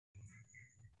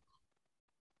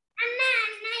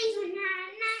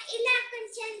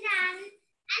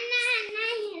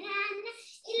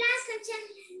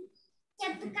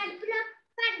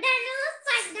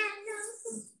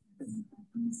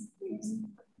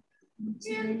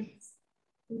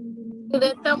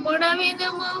తమ్ముడ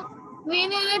వినుము,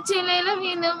 వినుల చెల్లెల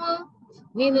వినుము,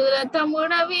 వినుల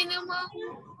తమ్ముడ వినుము,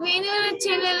 వినుల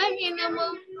చెల్లెల వినుము.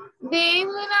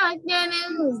 దేవునాజ్ఞను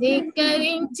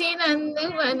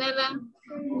ధిక్కరించినందువలన,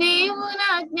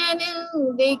 దేవునాజ్ఞను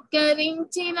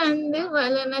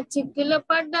ధిక్కరించినందువలన చిక్కులు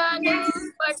పడ్డాను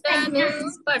పడ్డాను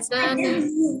పడ్డాను,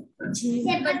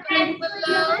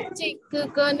 పట్టులో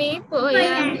చిక్కుకొని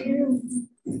పోయాను.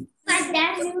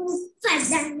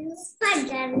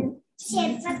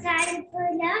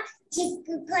 చెప్పకాడుపులో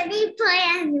చిక్కుకొని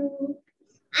పోయాను.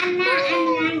 అన్న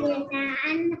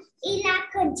ఇలా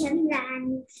కొంచెం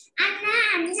రాను, అన్న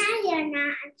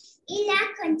ఇలా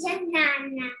కొంచెం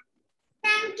రాను.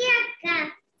 థ్యాంక్ యూ అక్క.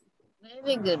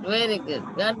 Very good, very good.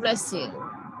 God bless you.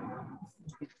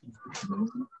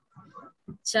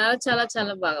 చాలా చాలా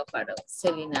చాలా బాగా పాడావు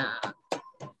Selena.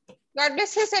 God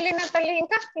bless you Selena తల్లి.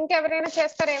 ఇంకెవరైనా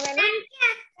చేస్తారు? ఏమైనా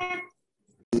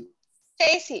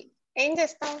చేసి ఏం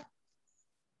చేస్తావు?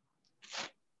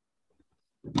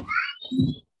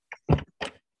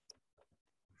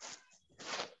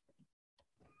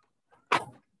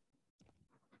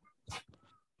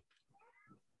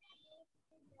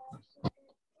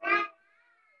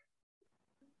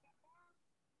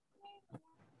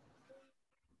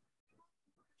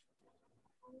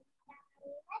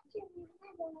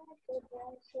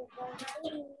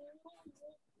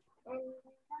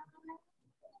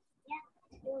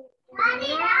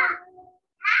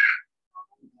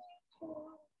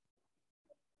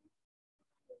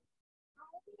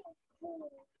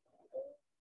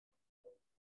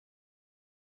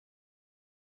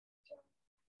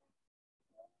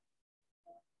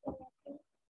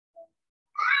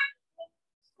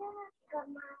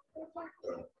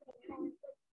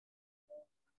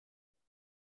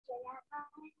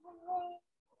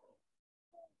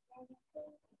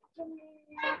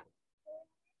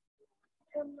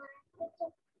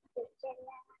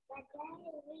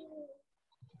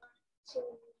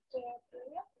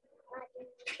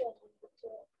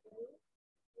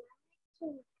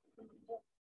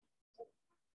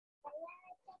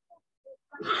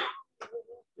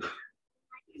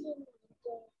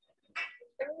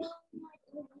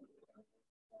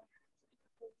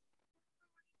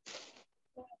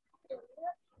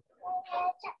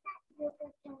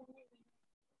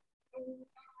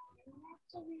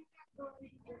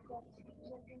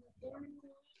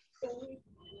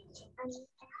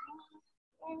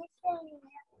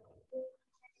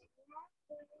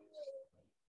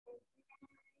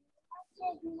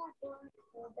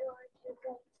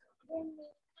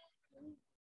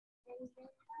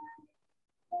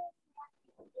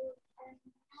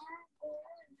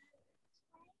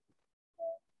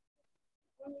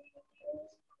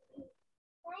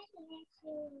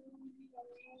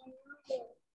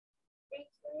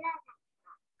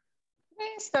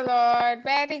 Praise the Lord.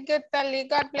 Very good, Tali.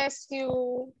 God bless you.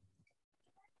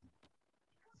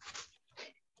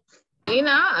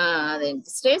 ఈయన అదేంటి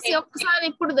స్టేసీ, ఒక్కసారి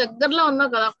ఇప్పుడు దగ్గరలో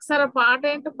ఉన్నావు కదా, ఒకసారి పాట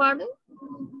ఏంటో పాడు.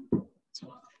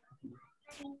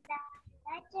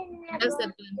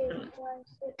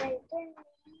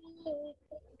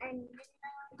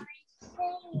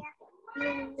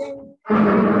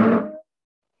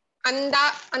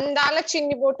 అందాల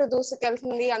చిన్ని బోటు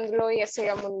దూసుకెళ్తుంది, అందులో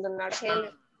యేసయ్య ముందున్నాడు.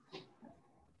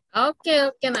 ఓకే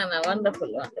ఓకే నాన్న,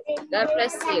 wonderful wonderful. God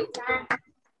bless you.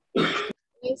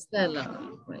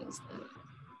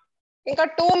 ఇంకా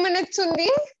 2 minutes ఉంది,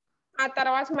 ఆ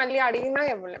తర్వాత మళ్ళీ అడిగినా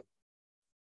ఇవ్వలేం.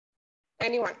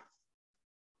 ఎనీవన్,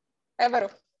 ఎవరు?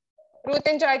 రూత్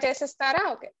ఎంజాయ్ చేసేస్తారా?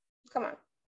 Okay, come on.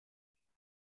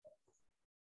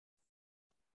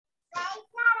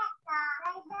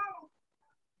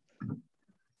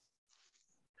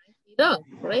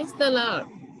 Praise the Lord.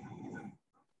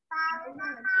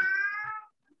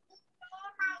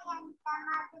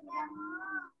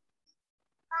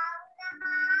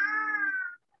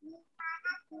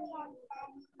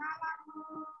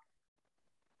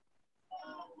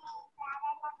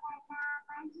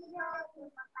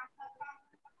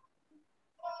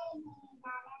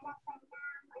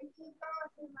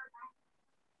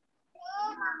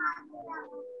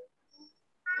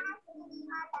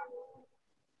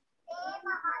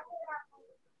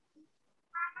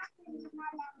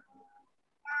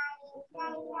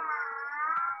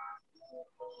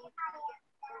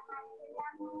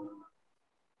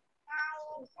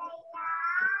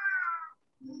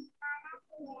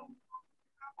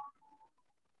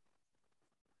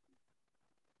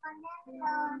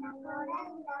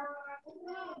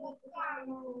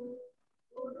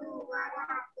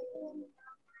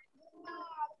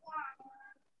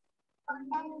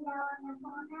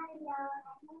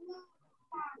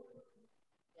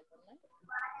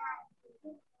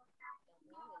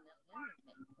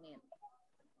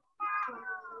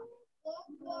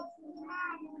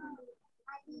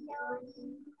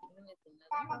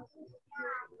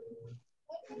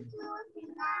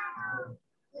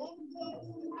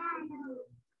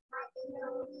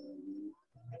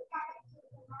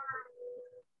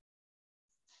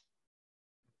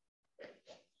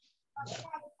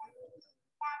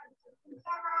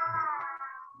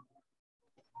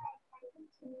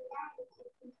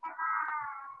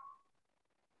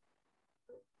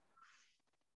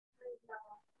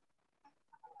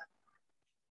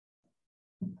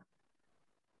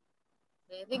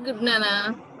 Very good నానా.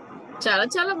 చాలా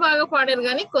చాలా బాగా పాడారు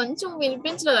కానీ కొంచెం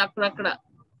వినిపించలేదు అక్కడక్కడ.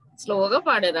 స్లోగా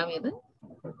పాడారా మీరు?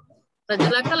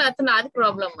 ప్రజలక్క లేకపోతే నాది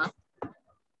ప్రాబ్లమ్మా?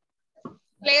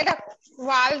 లేదా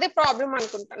వాళ్ళది ప్రాబ్లం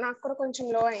అనుకుంటా, నాకు కూడా కొంచెం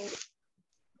లో అయింది.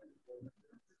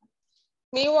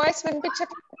 మీ వాయిస్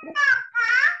వినిపించట్లేదు.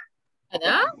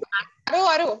 కదా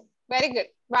అరు వెరీ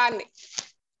గుడ్, బాగుంది.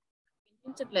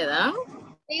 వినిపించట్లేదా?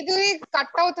 ఇది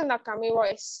కట్ అవుతుంది అక్క మీ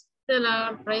వాయిస్.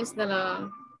 ప్రైస్ దలా.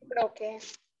 ఇప్పుడు okay.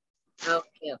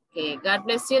 Okay okay, God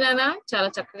bless you నానా. చాలా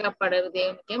చక్కగా పాడారు.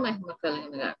 దేవునికి మహిమ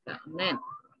కలిగిన గాక.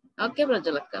 ఓకే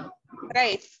ప్రజలక్క.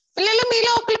 రైట్ పిల్లలు,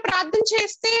 మీలో ఒకరు ప్రార్థన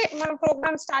చేస్తే మనం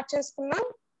ప్రోగ్రామ్ స్టార్ట్ చేసుకుందాం.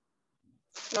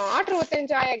 Not truth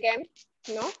enjoy again,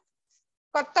 no.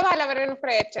 కొత్త వాళ్ళు ఎవరైనా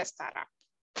ప్రేయర్ చేస్తారా?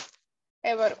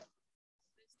 ఎవరు?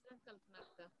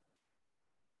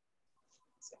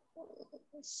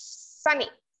 సనీ.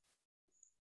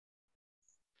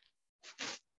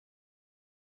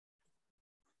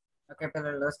 ఓకే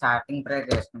పిల్లలు, స్టార్టింగ్ ప్రేయర్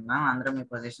చేసుకుందాం. అందరూ మీ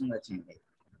పొజిషన్ వచ్చింది.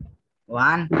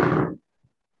 1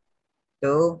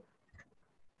 2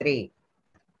 3.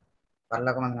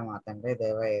 పరలోకమందున మా తండ్రి,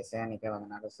 దేవ యేసయ్య, నీకే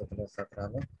వందనాలు, స్తుతులు,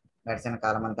 స్తోత్రాలు. గడిచిన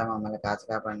కాలం అంతా మమ్మల్ని కాచి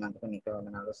కాపాడినందుకు నీకే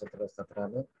వందనాలు, స్తుతులు,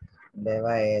 స్తోత్రాలు. దేవ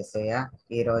యేసయ్య,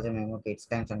 ఈ రోజు మేము కిడ్స్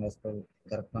టైమ్ సండే స్కూల్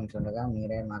జరుపుకుంటుండగా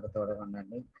మీరే మాకు తోడుగా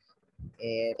ఉండండి.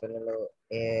 ఏ పిల్లలు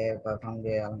ఏ పర్ఫామ్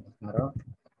చేయాలనుకుంటున్నారో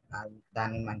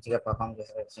దాన్ని మంచిగా పర్ఫామ్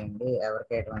చేసేటట్టు చేయండి.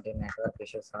 ఎవరికి ఎటువంటి నెట్వర్క్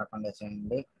ఇష్యూస్ రాకుండా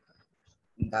చేయండి.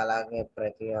 ఇంకా అలాగే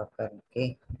ప్రతి ఒక్కరికి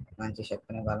మంచి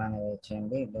శక్తిని బలాన్ని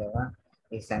ఇచ్చేయండి. దేవా,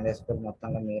 ఈ సండే స్కూల్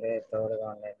మొత్తంలో మీరే తోడుగా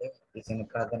ఉండండి. ఈ చిన్న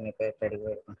ప్రార్థన నీ పేరు అడిగి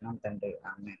పెట్టుకుంటున్నాం తండ్రి,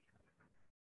 ఆమేన్.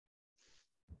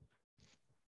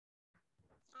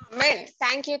 ఆమేన్.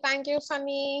 Thank you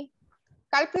Sunny.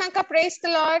 కల్పనక్క, praise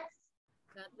the lord.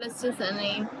 God bless you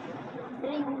Sunny.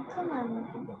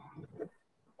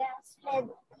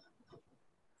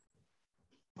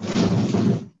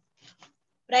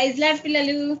 Praise lord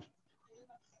పిల్లలు.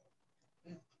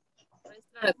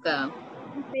 అక్క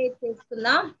ప్రేయర్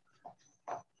చేసుకుందాం.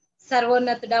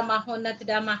 సర్వోన్నతుడా,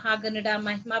 మహోన్నతుడా, మహాగణుడా,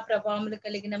 మహిమా ప్రభావములు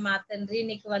కలిగిన మా తండ్రి,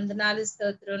 నీకు వందనాలు,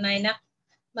 స్తోత్రం నాయన.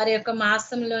 మరి యొక్క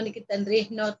మాసంలోనికి తండ్రి,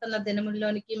 నూతన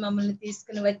దినముల్లోనికి మమ్మల్ని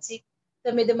తీసుకుని వచ్చి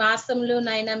 9 మాసంలో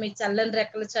నాయన మీ చల్లని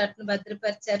రెక్కల చాటును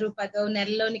భద్రపరిచారు. 10వ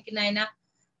నెలలోనికి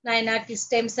నాయన కిడ్స్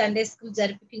టైమ్ సండే స్కూల్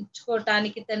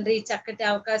జరిపించుకోవటానికి తండ్రి చక్కటి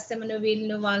అవకాశమును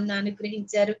వీళ్ళను వాళ్ళని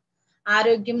అనుగ్రహించారు.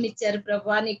 ఆరోగ్యం ఇచ్చారు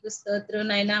ప్రభా, నీకు స్తోత్రం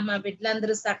నాయన. మా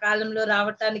బిడ్డలందరూ సకాలంలో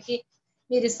రావటానికి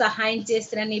మీరు సహాయం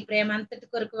చేసిన నీ ప్రేమ అంతటి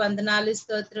కొరకు వందనాలు,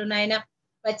 స్తోత్రం నాయన.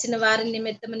 వచ్చిన వారి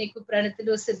నిమిత్తము నీకు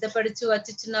ప్రణతులు సిద్ధపడుచు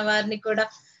వచ్చుచున్న వారిని కూడా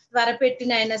త్వరపెట్టి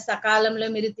నాయన సకాలంలో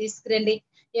మీరు తీసుకురండి.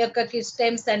 ఈ యొక్క కిడ్స్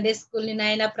టైమ్ సండే స్కూల్ ని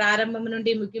నాయన ప్రారంభం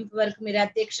నుండి ముగింపు వరకు మీరు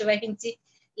అధ్యక్ష వహించి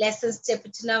లెసన్స్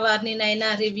చెప్పుచున్న వారిని నాయన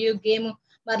రివ్యూ గేమ్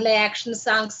మరలా యాక్షన్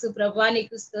సాంగ్స్ ప్రభా,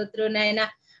 నీకు స్తోత్రం నాయన.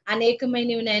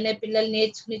 అనేకమైనవి నాయన పిల్లలు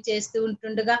నేర్చుకుని చేస్తూ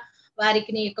ఉంటుండగా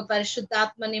వారికి నీ యొక్క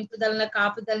పరిశుద్ధాత్మ నింపుదలను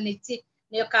కాపుదలనిచ్చి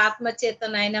నీ యొక్క ఆత్మ చేత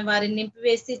నాయన వారిని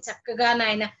నింపివేసి చక్కగా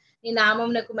నాయన నీ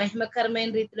నామమునకు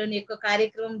మహిమకరమైన రీతిలో నీ యొక్క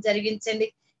కార్యక్రమం జరిగించండి.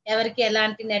 ఎవరికి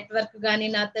ఎలాంటి నెట్వర్క్ కానీ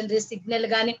నా తండ్రి సిగ్నల్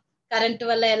కానీ కరెంటు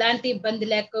వల్ల ఎలాంటి ఇబ్బంది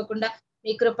లేకోకుండా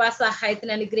మీ కృపా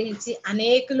సహాయతను అనుగ్రహించి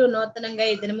అనేకులు నూతనంగా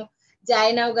ఈ దినము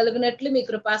జాయిన్ అవ్వగలిగినట్లు మీ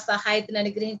కృపా సహాయతను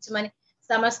అనుగ్రహించమని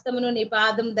సమస్తమును నీ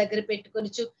పాదం దగ్గర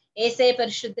పెట్టుకొనుచు యేసయ్య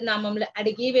పరిశుద్ధ నామములో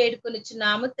అడిగి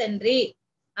వేడుకొనుచున్నాము తండ్రి,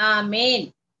 ఆమేన్.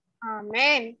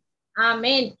 ఆమేన్.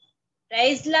 ఆమేన్.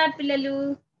 ప్రైజ్ లార్డ్ పిల్లలు.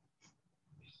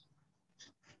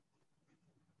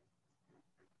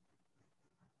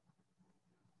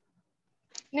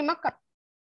 నిమ్మక్క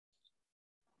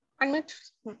అన్మ్యూట్.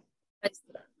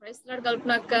 ప్రైస్ లార్డ్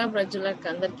కల్పనక్క, ప్రజలక్క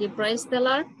అందరికి ప్రైస్ ది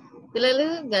లార్డ్. పిల్లలు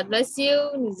గాడ్ బ్లెస్ యూ.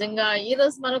 నిజంగా ఈ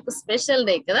రోజు మనకు స్పెషల్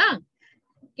డే కదా.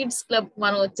 కిడ్స్ క్లబ్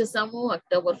మనం వచ్చేసాము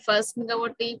October 1st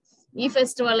కాబట్టి ఈ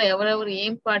ఫెస్టివల్ ఎవరెవరు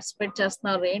ఏం పార్టిసిపేట్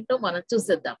చేస్తున్నారు ఏంటో మనం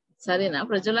చూసేద్దాం. సరేనా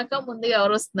ప్రజలక్క? ముందుగా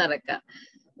ఎవరు వస్తున్నారక్క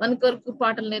మన కొరకు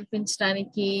పాటలు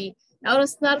నేర్పించడానికి? ఎవరు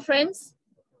వస్తున్నారు ఫ్రెండ్స్?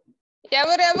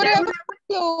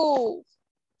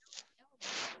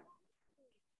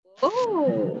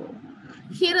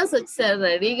 హీరోస్ వచ్చారు,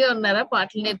 రెడీగా ఉన్నారా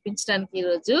పాటలు నేర్పించడానికి ఈ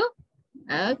రోజు?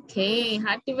 Okay,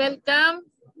 hearty welcome.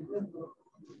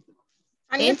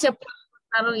 ఏం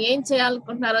చెప్పాలనుకుంటున్నారో, ఏం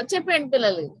చేయాలనుకుంటున్నారో చెప్పండి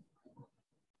పిల్లలు.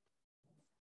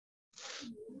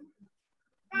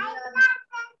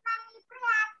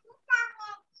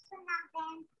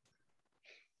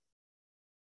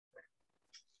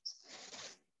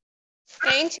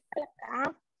 ఏం చేయాలక్క?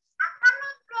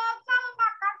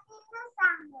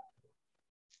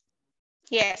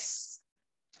 ఎస్.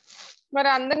 మరి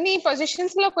అందరినీ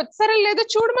పొజిషన్స్ లోకి వచ్చారా లేదో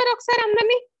చూడు మరి ఒకసారి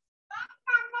అందరినీ.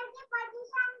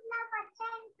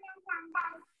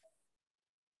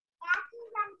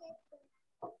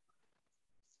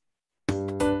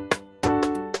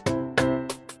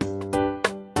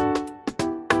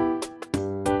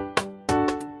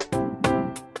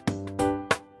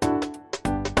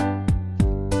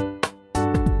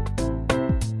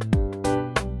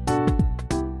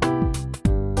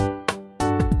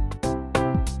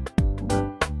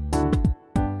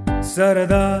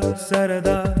 సరదా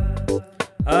సరదా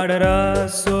ఆడరా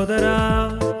సోదరా,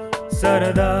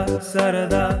 సరదా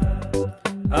సరదా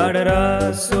ఆడరా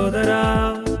సోదరా.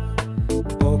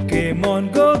 పోకేమాన్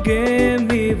గో గేమ్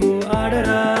నీవు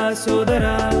ఆడరా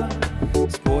సోదరా.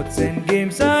 స్పోర్ట్స్ అండ్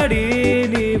గేమ్స్ ఆడి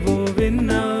నీవు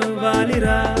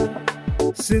విన్నవాలిరా.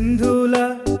 సింధుల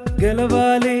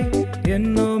గెలవాలి,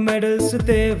 ఎన్నో మెడల్స్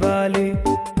తేవాలి.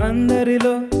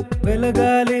 అందరిలో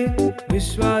వెలగాలి,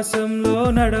 విశ్వాసంలో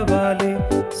నడవాలి.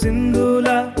 సింధుల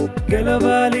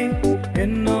గెలవాలి,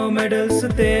 ఎన్నో మెడల్స్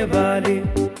తేవాలి.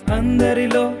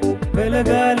 అందరిలో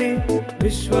వెలగాలి,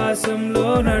 విశ్వాసంలో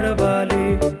నడవాలి.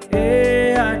 ఏ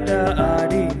ఆట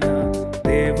ఆడినా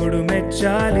దేవుడు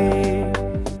మెచ్చాలి.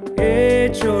 ఏ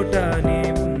చోట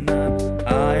నీవున్నా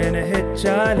ఆయన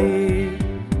హెచ్చాలి.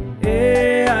 ఏ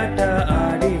ఆట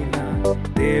ఆడినా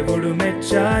దేవుడు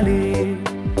మెచ్చాలి.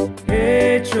 ఏ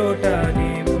చోట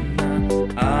నీవున్నా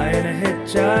ఆయన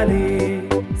హెచ్చాలి.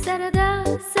 సరదా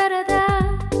సరదా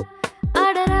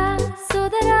ఆడరా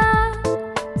సోదరా,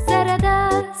 సరదా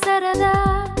సరదా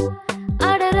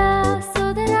ఆడరా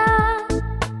సోదరా.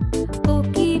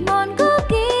 పోకీమాన్ గో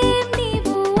గేమ్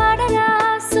నీవు ఆడరా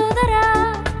సోదరా.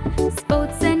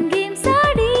 స్పోర్ట్స్ అండ్ గేమ్స్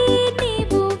ఆడి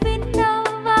నీవు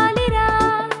విన్నవాలిరా.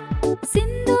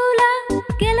 సింధుల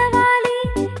గెలవాలి,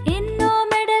 ఎన్నో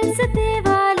మెడల్స్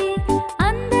తేవాలి.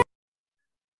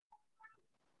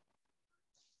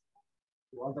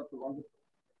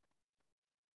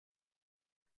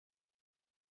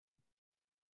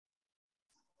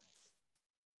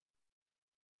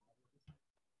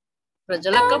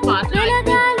 ప్రజలక్క పాటలు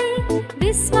వెలగాలి,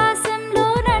 విశ్వాసంలో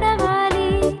నడవాలి.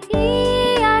 ఈ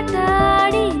ఆట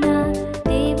ఆడినా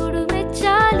దేవుడు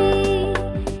మెచ్చాలి.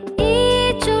 ఏ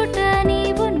చోట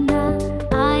నీవున్నా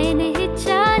ఆయన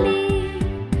హెచ్చాలి.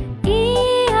 ఈ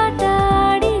ఆట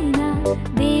ఆడినా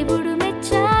దేవుడు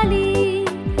మెచ్చాలి.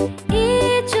 ఏ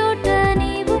చోట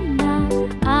నీవున్నా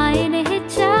ఆయన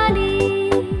హెచ్చాలి.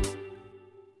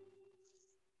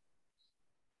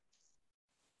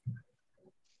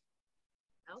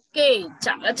 ఓకే,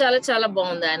 చాలా చాలా చాలా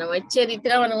బాగుంది. ఆయన వచ్చే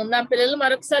రీతిగా మనం ఉందాం పిల్లలు.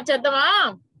 మరొకసారి చేద్దామా?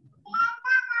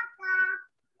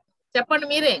 చెప్పండి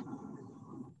మీరే.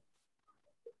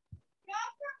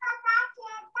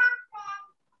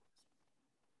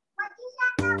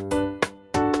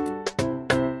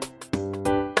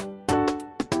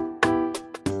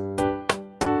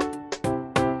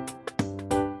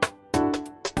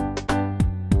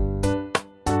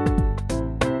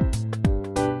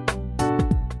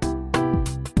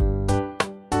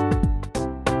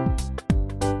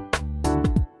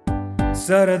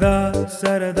 సరదా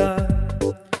సరదా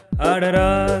ఆడరా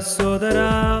సోదరా,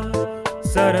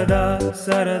 సరదా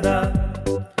సరదా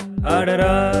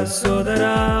ఆడరా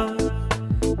సోదరా.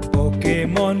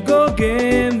 పోకేమాన్ గో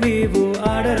గేమ్ నీవు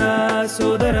ఆడరా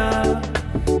సోదరా.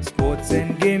 స్పోర్ట్స్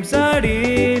అండ్ గేమ్స్ ఆడి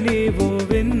నీవు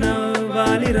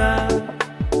విన్నవాలిరా.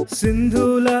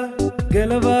 సింధుల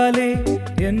గెలవాలి,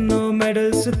 ఎన్నో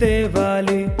మెడల్స్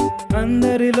తేవాలి.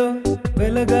 అందరిలో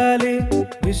వెలగాలి,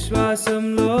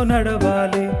 విశ్వాసంలో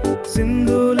నడవాలి.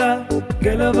 సింధుల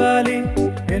గెలవాలి,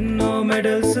 ఎన్నో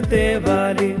మెడల్స్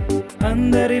తేవాలి.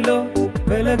 అందరిలో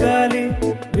వెలగాలి,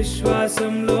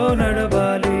 విశ్వాసంలో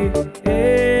నడవాలి. ఏ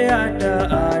ఆట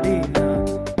ఆడినా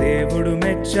దేవుడు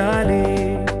మెచ్చాలి.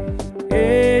 ఏ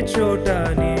చోట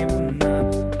నీవున్నా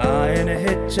ఆయన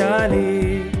హెచ్చాలి.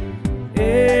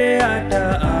 ఏ ఆట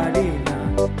ఆడినా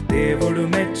దేవుడు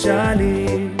మెచ్చాలి.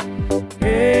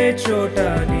 ఏ చోట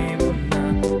నీవున్నా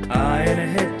ఆయన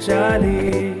హెచ్చాలి.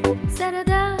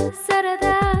 సరదా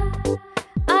సరదా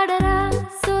ఆడరా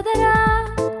సోదరా,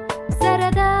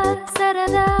 సరదా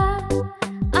సరదా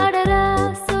ఆడరా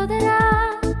సోదరా.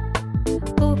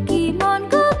 పోకీమాన్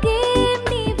గో గేమ్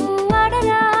నీవు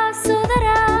ఆడరా సోదరా.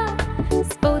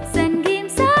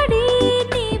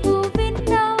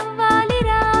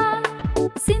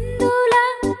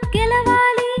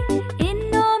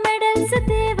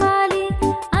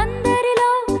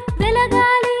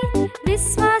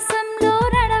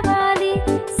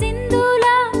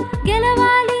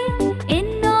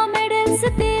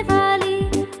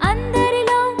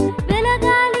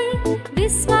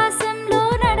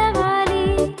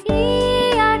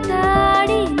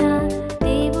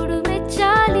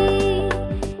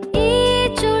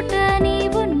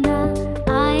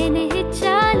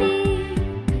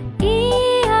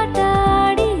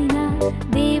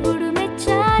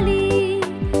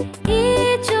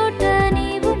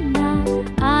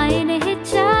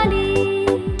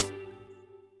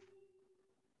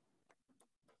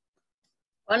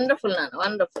 వండర్ఫుల్ నాన్న,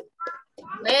 వండర్ఫుల్,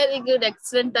 వెరీ గుడ్,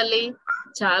 ఎక్సలెంట్ తల్లి,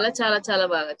 చాలా చాలా చాలా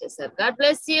బాగా చేశారు. God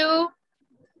bless you.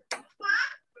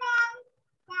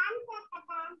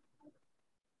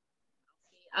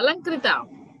 అలంకృత,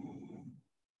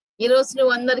 ఈరోజు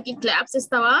నువ్వు అందరికి క్లాప్స్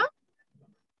ఇస్తావా?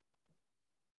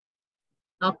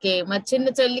 ఓకే, మరి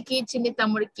చిన్న చెల్లికి చిన్ని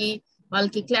తమ్ముడికి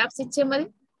వాళ్ళకి క్లాప్స్ ఇచ్చే మరి.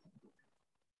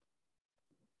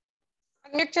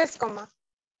 Unmute చేసుకోమ్మా.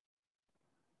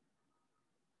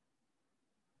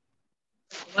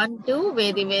 1 2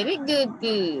 very very good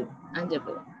good అని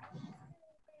చెప్పు.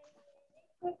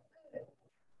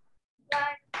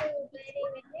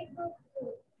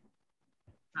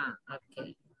 ఓకే,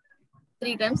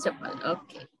 3 times చెప్పాలి.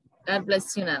 ఓకే, గాడ్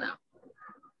బ్లెస్ యూ నానా.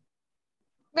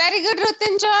 Very good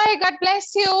రుతుంజాయ్, God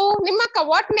bless you. నిమ్మక్క,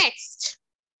 what next?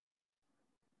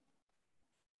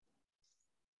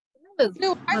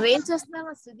 మరి ఏం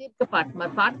చేస్తున్నారా సుదీర్ఘ పాట,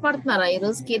 మరి పాట పాడుతున్నారా ఈ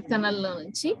రోజు కీర్తనల్లో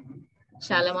నుంచి?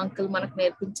 శాలం అంకుల్ మనకు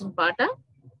నేర్పించిన పాట.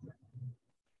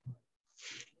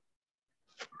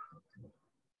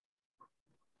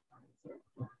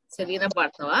 సెలీనా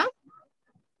పాడుతావా?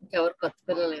 ఇంకెవరు కొత్త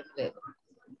పిల్లలు ఏం లేదు.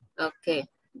 ఓకే,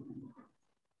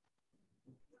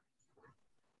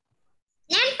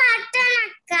 నేను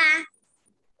పాడతానక్క.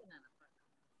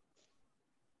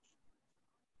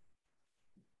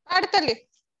 పాడతల్లి.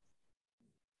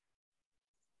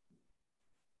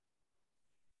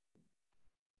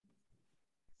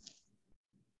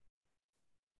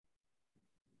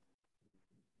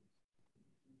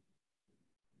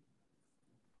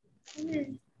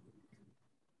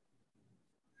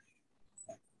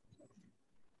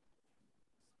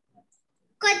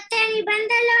 కొత్త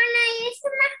నిబంధనలోన యేసు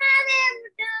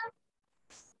మహాదేవుడు,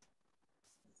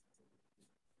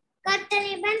 కొత్త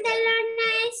నిబంధనలోన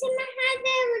యేసు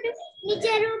మహాదేవుడు నిజ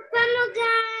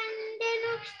రూపముగా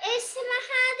ఉండెను. యేసు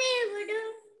మహాదేవుడు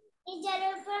నిజ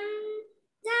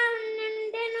రూపంగా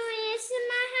ఉండెను. యేసు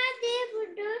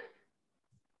మహాదేవుడు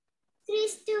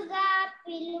క్రీస్తుగా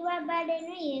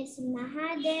పిలువబడెను. యేసు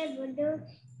మహాదేవుడు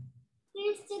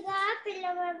క్రీస్తుగా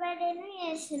పిలువబడెను.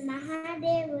 యేసు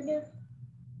మహాదేవుడు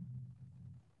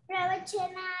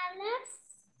ప్రవచనాల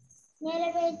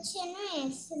నెరవేర్చెను.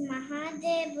 యేసు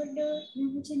మహాదేవుడు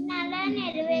నల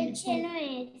నెరవేర్చెను.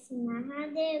 యేసు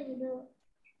మహాదేవుడు.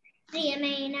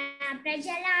 ప్రియమైన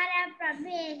ప్రజలారా ప్రభు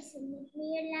యేసుని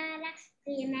ప్రియులారా,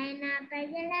 ప్రియమైన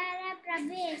ప్రజలారా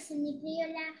ప్రభు యేసుని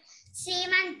ప్రియులారా,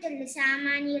 శ్రీమంతులు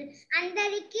సామాన్యులు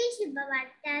అందరికీ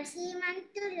శుభవార్త.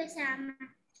 శ్రీమంతులు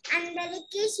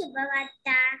అందరికీ శుభవార్త,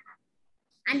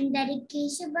 అందరికీ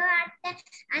శుభవార్త,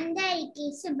 అందరికీ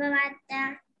శుభవార్త.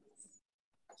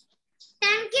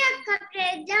 థ్యాంక్ యూ అక్క.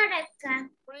 ప్రైజ్ లార్డ్ అక్క.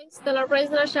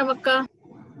 Praise lord శ్యామక్క.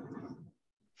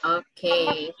 Okay,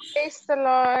 praise the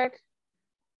lord.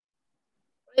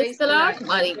 Praise the lord.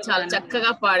 మరి చాలా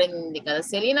చక్కగా పాడింది కదా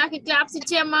సెలీనాకి claps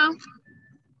ఇచ్చేయమ్మా.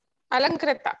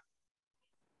 Alankrita.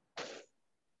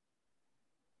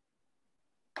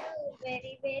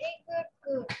 Very very good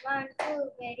good. 1 2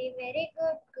 very very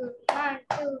good good. 1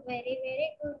 2 very very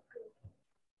good good.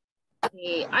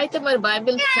 అయితే మరి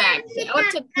బైబిల్ ఫ్యాక్ట్ ఎవరు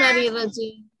చెప్తున్నారు ఈరోజు?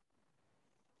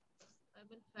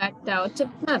 బైబిల్ ఫ్యాక్ట్ ఎవరు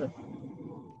చెప్తున్నారు?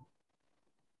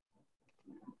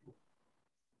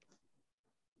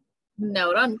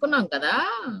 ఎవరో అనుకున్నాం కదా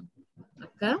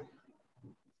అక్క,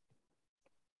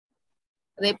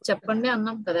 రేపు చెప్పండి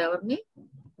అన్నాం కదా. ఎవరిని?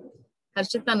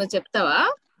 హర్షిత, నువ్వు చెప్తావా?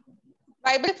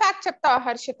 బైబిల్ ఫ్యాక్ట్ చెప్తావా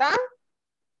Harshita?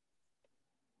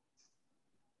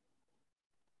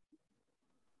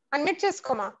 Unmute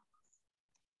చేసుకోమా.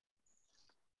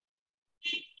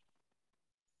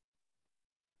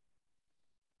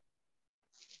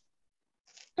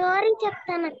 Story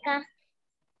చెప్తానక్క.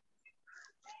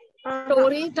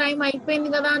 Story time అయిపోయింది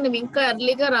కదా, నువ్వు ఇంకా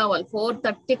ఎర్లీగా రావాలి.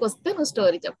 4:30కి వస్తే నువ్వు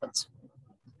స్టోరీ చెప్పొచ్చు,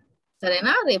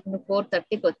 సరేనా? రేపు నువ్వు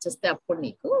 4:30కి వచ్చేస్తే అప్పుడు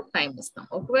నీకు టైం ఇస్తాం.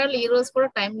 ఒకవేళ ఈ రోజు కూడా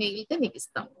టైం మిగిలితే నీకు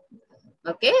ఇస్తాం.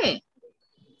 ఓకే,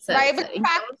 బైబిల్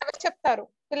ఫ్యాక్ట్ ఎవరు చెప్తారు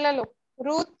పిల్లలు?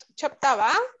 రూత్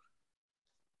చెప్తావా?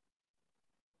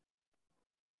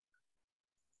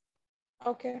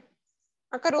 ఓకే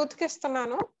అక్క, రూత్ కి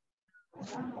ఇస్తున్నాను.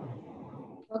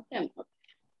 ఓకే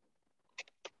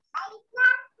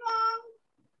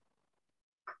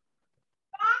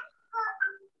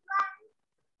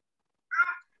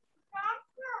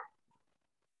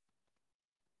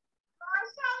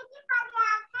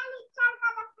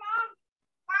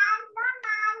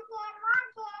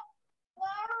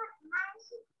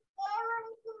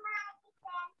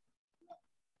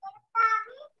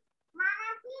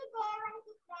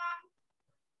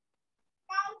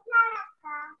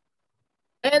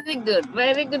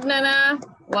వెరీ గుడ్ నానా.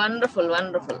 Wonderful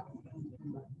wonderful.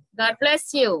 God bless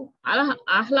you.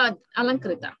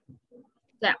 Alankrita.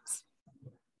 Claps.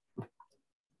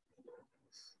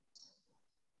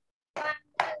 1,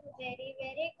 2, very,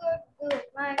 very good, good.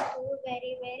 1, 2,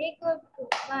 very, very good,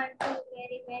 good. 1, 2,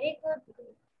 very, very good,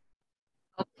 good.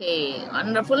 Okay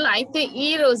wonderful. అయితే ఈ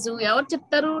రోజు ఎవరు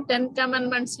చెప్తారు 10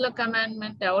 కమాండ్మెంట్స్ లో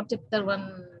కమాండ్మెంట్ ఎవరు చెప్తారు?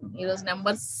 ఈ రోజు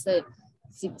నెంబర్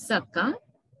 6 అక్క.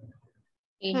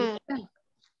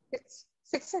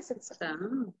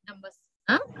 నెంబర్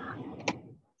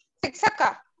 6 అక్క.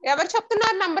 ఎవరు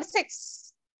చెప్తున్నారు? నంబర్ 6.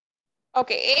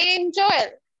 Okay, enjoy.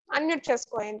 అన్మ్యూట్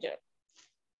చేసుకో ఎంజాయ్.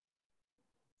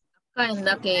 అక్క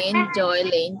ఇందాక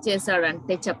జోయల్ ఏం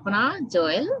చేశాడంటే చెప్పనా?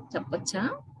 జోయల్ చెప్పొచ్చా?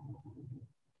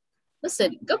 నువ్వు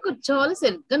సరిగ్గా కూర్చోవాలి,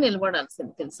 సరిగ్గా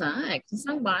నిలబడాల్సింది తెలుసా? యాక్షన్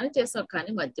సాంగ్ బాగానే చేసావు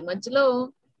కానీ మధ్య మధ్యలో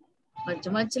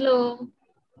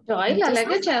జాయిల్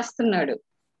అలాగే చేస్తున్నాడు.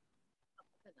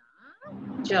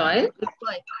 జాయిల్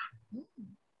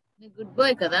గుడ్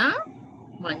బాయ్ కదా,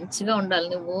 మంచిగా ఉండాలి.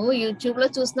 నువ్వు యూట్యూబ్ లో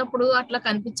చూసినప్పుడు అట్లా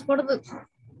కనిపించకూడదు,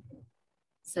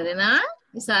 సరేనా?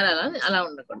 ఈసారి అలా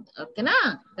ఉండకూడదు, ఓకేనా?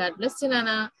 గాడ్ బ్లెస్ యు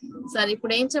నాన్న. సరే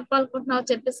ఇప్పుడు ఏం చెప్పాలనుకుంటున్నావు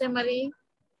చెప్పేసే మరి.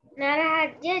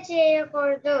 నరహత్య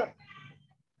చేయకూడదు.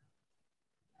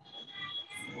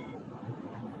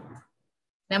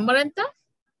 నెంబర్ ఎంత?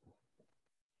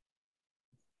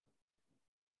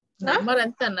 నెంబర్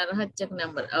ఎంత? నరహత్యకు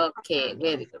number. Okay,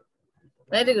 very good,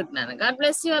 very good నాన్న. God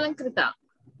bless you Alankrita.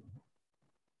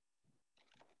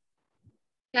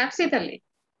 క్లాప్సీ తల్లి.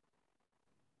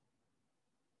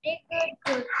 Very good,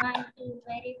 good. 1, 2,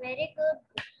 very, very good,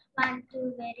 good. 1, 2,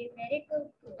 very, very good,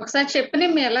 good. ఒకసారి చెప్పని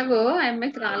మీ ఎలాగో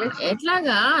అమ్మాయికి రాలేదు.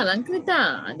 ఎట్లాగా అలంకృత?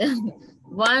 అదే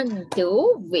 1, 2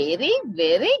 very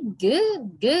very good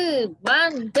good.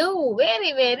 1, 2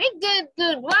 very very good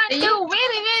good. 1, 2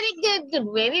 very very good good.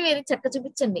 Very very చక్క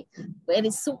చూపించండి.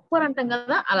 వెరీ సూపర్ అంటాం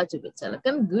కదా, అలా చూపించాలి.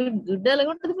 కానీ గుడ్ గుడ్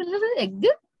అలాగే ఉంటుంది పిల్లలు. ఎగ్,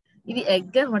 ఇది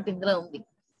ఎగ్ అనమాట ఇందులో ఉంది,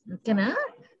 ఓకేనా?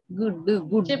 గుడ్డు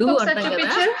గుడ్డు అంటాం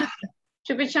కదా.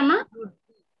 చూపించమ్మా.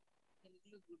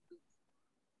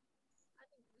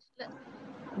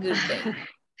 గుడ్.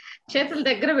 చేతుల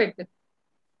దగ్గర పెట్టు.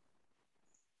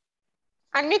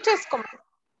 అన్ని చేసుకో.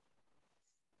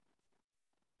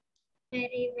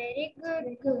 Very, very good,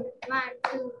 good. 1,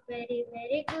 2, very,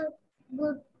 very good,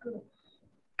 good, good.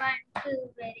 1, 2,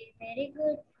 very, very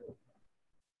good, good.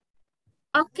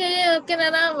 Okay okay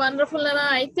నానా, వండర్ఫుల్ నానా.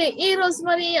 అయితే ఈ రోజు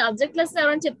మరి ఆబ్జెక్ట్ లెసన్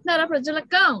ఎవరైనా చెప్తున్నారా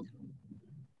ప్రజలక్క?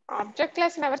 ఆబ్జెక్ట్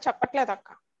లెసన్ ఎవరు చెప్పట్లేదు అక్క.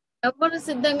 ఎవరు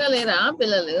సిద్ధంగా లేరా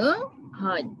పిల్లలు?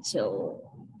 అచ్చో,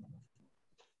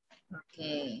 ఓకే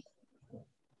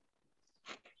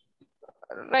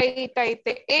రైట్.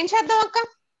 అయితే ఏం చేద్దాం అక్క?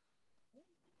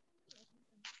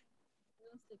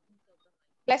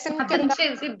 లెసన్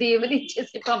చేసి దేవుని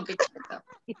ఇచ్చేసి పంపించేద్దాం.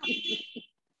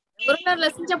 ఎవరున్నారు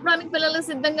లెసన్ చెప్పడానికి పిల్లలు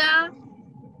సిద్ధంగా?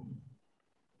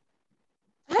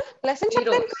 లెసన్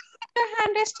చెప్పడానికి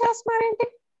హ్యాండ్ రేస్ చేస్తున్నారేంటి?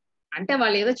 అంటే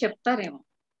వాళ్ళు ఏదో చెప్తారేమో.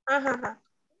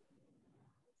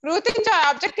 Ruth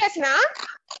object లెసనా?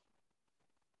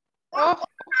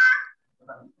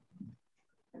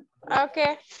 ఓకే.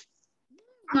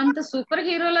 అంత సూపర్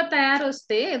హీరోలా తయారు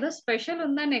వస్తే ఏదో స్పెషల్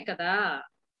ఉందనే కదా.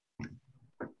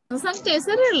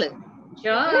 చేశారు వాళ్ళు.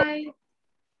 జాయ్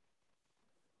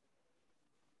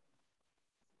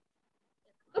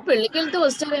పెళ్లికి వెళ్తూ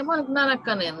వస్తారేమో అనుకున్నాను అక్క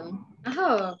నేను.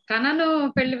 కనను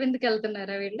పెళ్లి విందుకు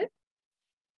వెళ్తున్నారా వీళ్ళు?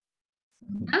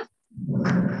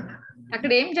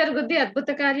 అక్కడ ఏం జరుగుద్ది? అద్భుత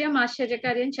కార్యం, ఆశ్చర్య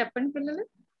కార్యం చెప్పండి పిల్లలు.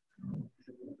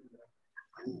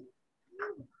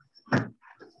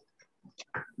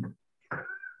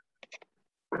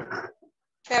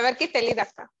 ఎవరికి తెలియదు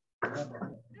అక్క.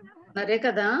 మరే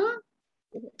కదా.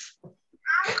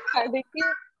 అదికి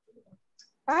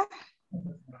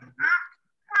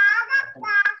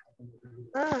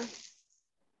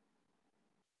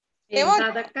ఏమో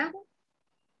కాదక్క.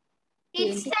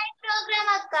 Kids time program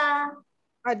అక్క.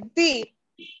 అది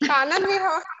కానన్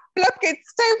విహార్లో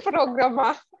కిడ్స్ టైం ప్రోగ్రామా?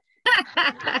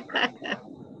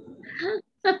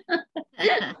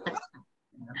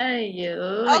 అయ్యో.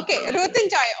 Okay Ruth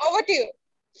enjoy, over to you.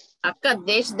 అక్క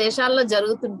దేశాల్లో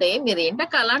జరుగుతుంటే మీరు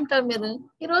ఏంటక్క అలా అంటారు? మీరు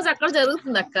ఈ రోజు అక్కడ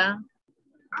జరుగుతుంది అక్క,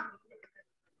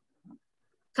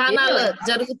 ఖానాలో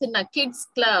జరుగుతున్న కిడ్స్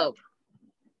క్లబ్.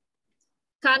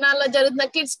 ఖానాలో జరుగుతున్న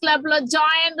కిడ్స్ క్లబ్ లో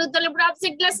జాయిన్ రూతులు ఇప్పుడు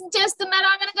ఆబ్జెక్ట్ లెసన్ చేస్తున్నారు.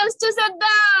 ఆమెను కలిసి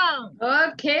చూసేద్దాం.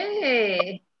 ఓకే.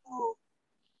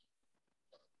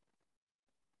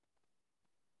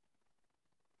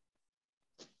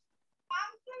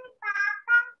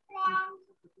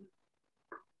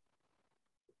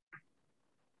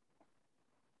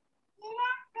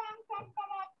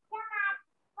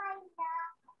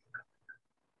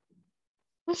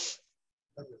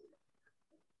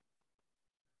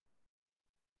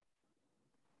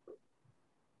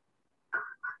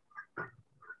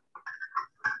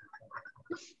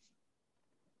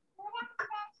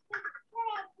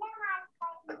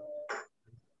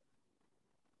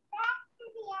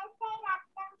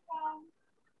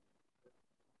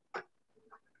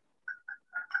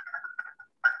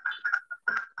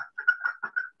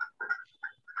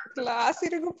 గ్లాస్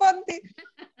ఇరిగిపోద్ది.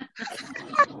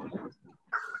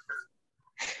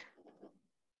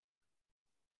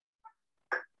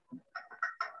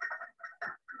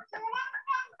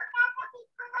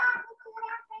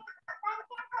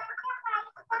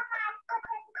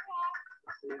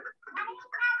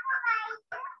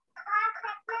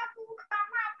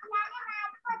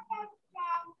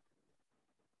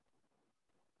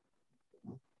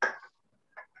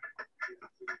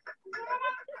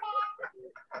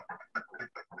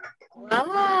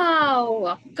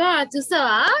 అక్క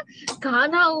చూసావా,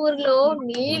 కానా ఊర్లో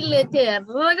నీళ్ళు అయితే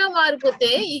ఎర్రగా మారిపోతే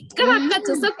ఇక్కడ అక్క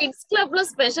చూసా కిడ్స్ క్లబ్ లో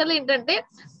స్పెషల్ ఏంటంటే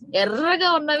ఎర్రగా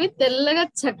ఉన్నవి తెల్లగా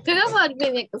చక్కగా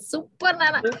మారిపోయింది. సూపర్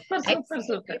నాన్న,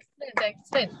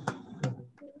 ఎక్సలెంట్.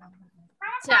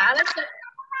 చాలా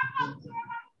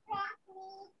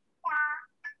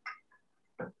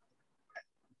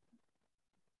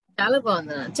చాలా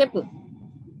బాగుంది నాన్న. చెప్పు.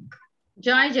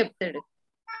 జాయ్ చెప్తాడు.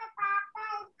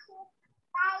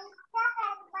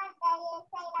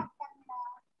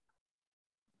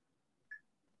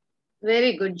 వెరీ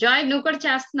గుడ్ జాయ్, నువ్వు కూడా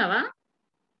చేస్తున్నావా?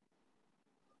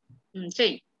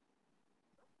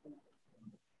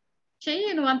 చెయ్యి,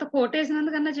 నువ్వు అంత కోట్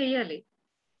వేసినందుకన్నా చెయ్యాలి.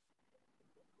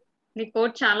 నీ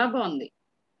కోట్ చాలా బాగుంది,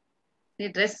 నీ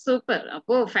డ్రెస్ సూపర్.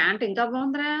 అబ్బో ఫ్యాంట్ ఇంకా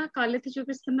బాగుందిరా, కాళ్ళెత్తి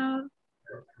చూపిస్తున్నావు.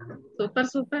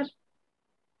 సూపర్.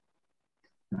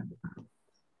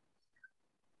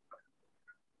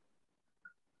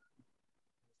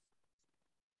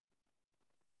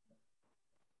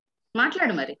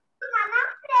 మాట్లాడు మరి.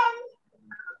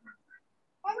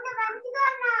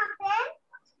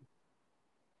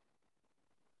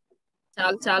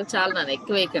 చాలు నాన్న,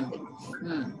 ఎక్కువ వేయకండి.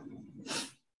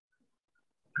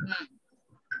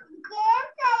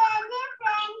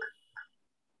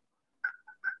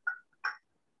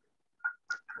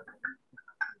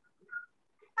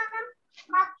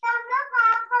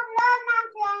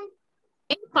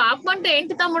 పాపం అంటే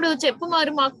ఏంటి తమ్ముడు, చెప్పు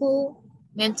మరి మాకు.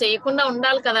 నేను చేయకుండా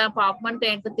ఉండాలి కదా, పాపం అంటే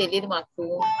ఏంటో తెలియదు మాకు.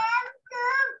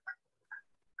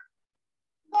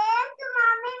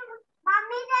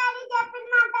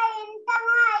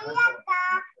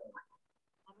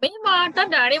 మమ్మీ మాట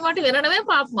డాడీ మాట వినడమే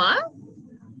పాపమా?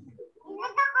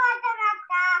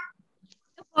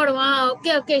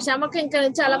 ఓకే శ్యామక్క, ఇంకా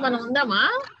చాలా మనం ఉందామా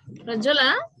ప్రజ్వల?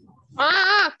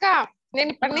 అక్క నేను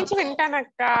ఇప్పటి నుంచి వింటాను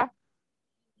అక్క.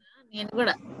 నేను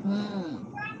కూడా.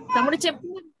 తమ్ముడు చెప్పు.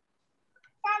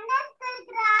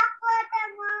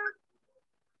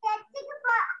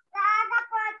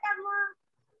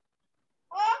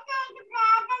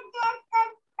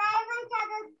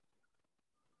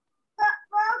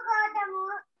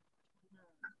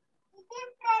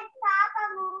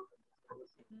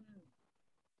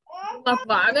 మాకు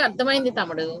బాగా అర్థమైంది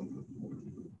తమ్ముడు.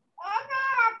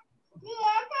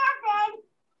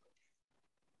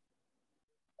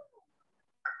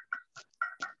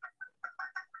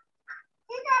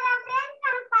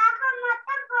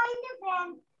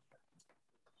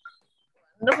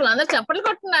 అందరు చప్పట్లు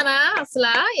కొట్టున్నారా?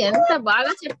 అసలు ఎంత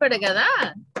బాగా చెప్పాడు కదా.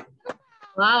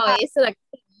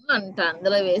 అంట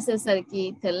అందులో వేసేసరికి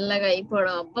తెల్లగా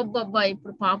అయిపోవడం. అబ్బబ్బబ్బా,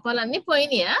 ఇప్పుడు పాపాలన్నీ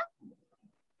పోయినాయా?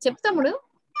 చెప్తాముడు.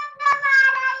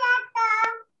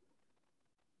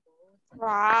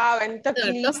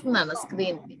 వస్తున్నాను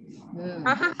స్క్రీన్ కి.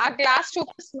 గ్లాస్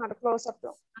చూపిస్తున్నారు క్లోజ్అప్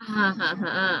లో.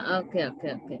 ఓకే.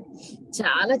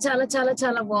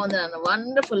 చాలా బాగుంది నాన్న.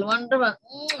 Wonderful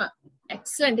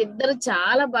excellent. ఇద్దరు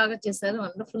చాలా బాగా చేశారు.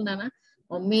 వండర్ఫుల్ నాన్న.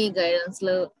 మమ్మీ గైడెన్స్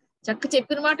లో చక్క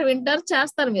చెప్పిన మాట వింటారు,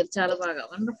 చేస్తారు మీరు చాలా బాగా.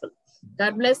 Wonderful.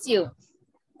 God bless you.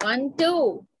 1 2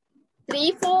 3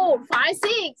 4 5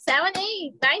 6 7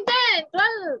 8 9 10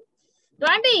 12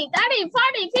 20 30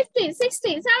 40 50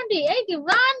 60 70 80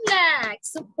 1 lakh.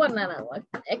 Super నాన్న,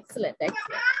 ఎక్సలెంట్.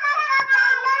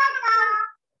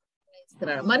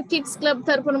 మరి కిడ్స్ క్లబ్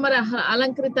తరఫున మరి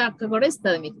అలంకృత అక్క కూడా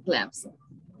ఇస్తుంది మీకు claps.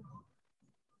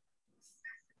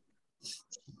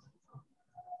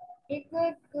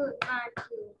 Good. 1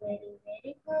 2 very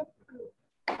good.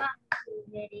 1 2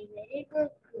 very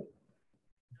good.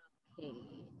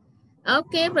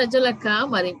 Okay ప్రజలక్క,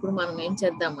 మరి ఇప్పుడు మనం ఏం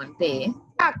చేద్దామంటే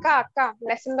అక్క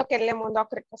లెసన్ లోకి వెళ్లే ముందు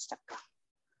ఒక రిక్వెస్ట్ అక్క.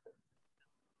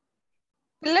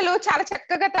 పిల్లలు చాలా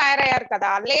చక్కగా తయారయ్యారు కదా,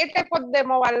 లేట్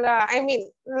అయిపోద్దేమో వాళ్ళ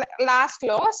లాస్ట్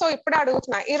లో. సో ఇప్పుడు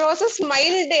అడుగుతున్నా, ఈ రోజు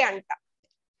స్మైల్ డే అంట.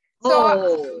 సో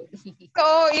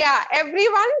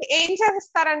ఎవ్రీవన్ ఏం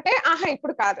చేస్తారంటే,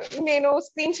 ఇప్పుడు కాదు, నేను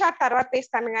స్క్రీన్ షాట్ తర్వాత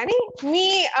తీస్తాను, కానీ మీ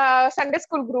సండే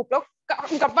స్కూల్ గ్రూప్ లో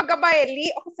గబ్బా వెళ్ళి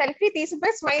ఒక సెల్ఫీ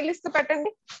తీసిపోయి స్మైల్ ఇస్తూ పెట్టండి.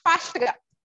 ఫాస్ట్ గా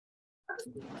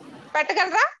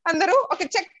పెట్టగలరా అందరూ? ఒక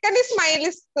చక్కని స్మైల్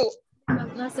ఇస్తూ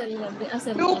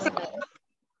గ్రూప్ లో.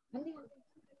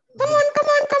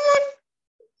 కమాన్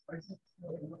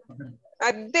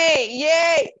అదే ఏ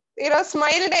ఈరోజు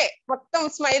స్మైల్ డే, మొత్తం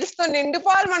స్మైల్స్ తో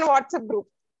నిండిపోవాలి మన వాట్సాప్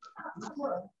గ్రూప్.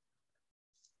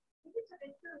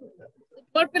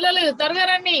 ఇప్పుడు పిల్లలు త్వరగా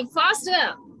రండి, ఫాస్ట్ గా.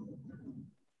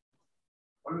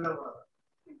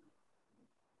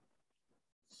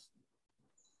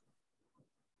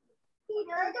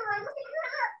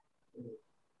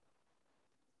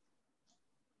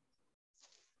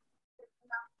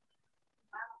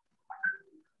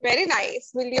 Very nice.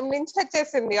 విలియం నుంచి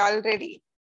వచ్చేసింది already.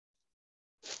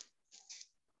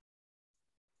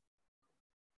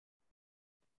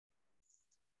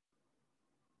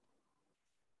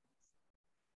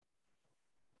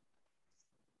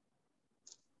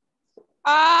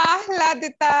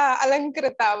 Ahladita,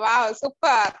 Alankrita, wow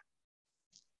super.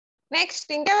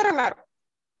 Next ఇంకెవరున్నారు?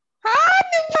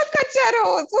 నిమ్మకి వచ్చారు,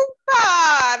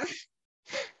 సూపర్.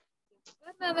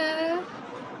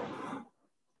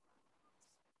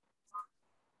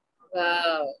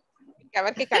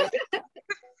 ఎవరికి కలిపి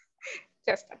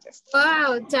చేస్తా.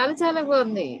 చాలా చాలా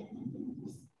బాగుంది.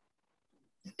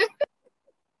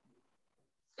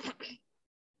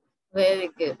 Very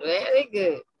good, very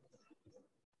good.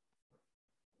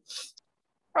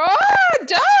 Oh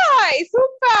Joy,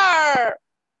 super.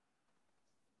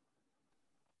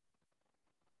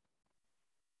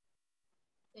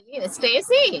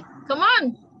 Stacey, come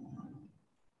on.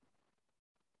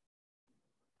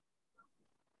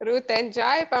 Ruth and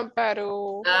Joy పంపారు.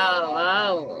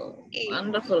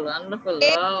 Wonderful, wonderful.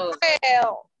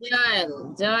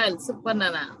 జాయల్ సూపర్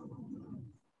నానా.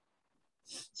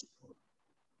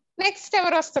 నెక్స్ట్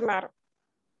ఎవరు వస్తున్నారు?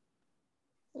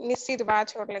 నిస్సి బాగా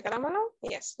చూడలేదు కదా మనం.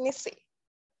 Yes, Nissi.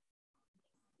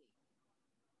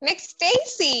 Next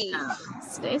Stacey.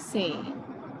 Stacey,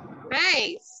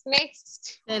 nice. Next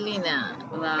Selena,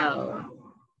 wow.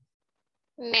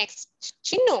 Next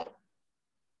Chinnu.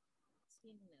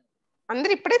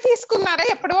 అందరు ఇప్పుడే తీసుకున్నారా,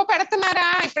 ఎప్పుడో పెడుతున్నారా?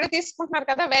 ఇప్పుడే తీసుకుంటున్నారు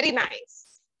కదా, వెరీ నైస్.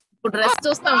 ఇప్పుడు డ్రెస్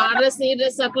చూస్తాం, ఆ డ్రెస్ ఈ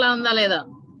డ్రెస్ అట్లా ఉందా లేదా,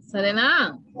 సరేనా?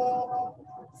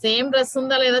 సేమ్ డ్రెస్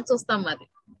ఉందా లేదా చూస్తాం. మరి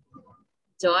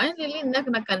జాయిన్ వెళ్ళి ఇందాక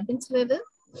నాకు కనిపించలేదు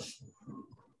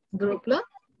గ్రూప్ లో.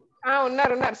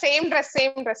 ఉన్నారు సేమ్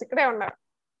డ్రెస్ ఇక్కడే ఉన్నారు.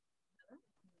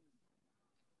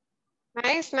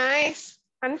 Nice nice.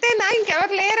 అంతేనా,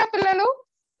 ఇంకెవరు లేరా పిల్లలు?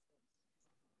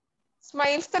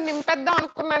 స్మైల్స్ తో నింపేద్దాం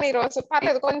అనుకున్నాను ఈ రోజు.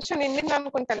 పర్లేదు, కొంచెం నిండింది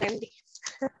అనుకుంటానండి.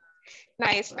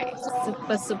 Nice nice,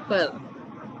 super super.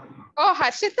 ఓ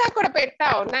హర్షిత కూడా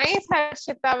పెట్టావు. Nice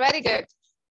Harshita, very good.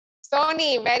 Sony,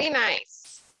 very nice.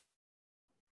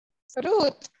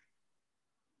 Ruth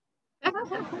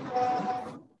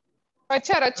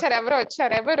వచ్చారు.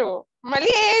 ఎవరు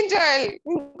మళ్ళీ? ఏంజల్,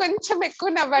 ఇంకొంచెం ఎక్కువ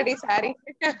నవ్వాడు ఈసారి.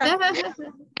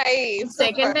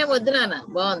 సెకండ్ టైం వద్దు నాన్న,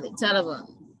 బాగుంది, చాలా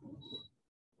బాగుంది.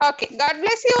 Okay, God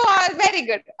bless you all, very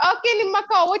good. Okay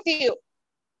నిమ్మక్క, over to you.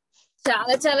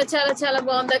 చాలా చాలా చాలా చాలా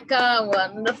బాగుంది అక్క,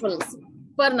 వండర్ఫుల్,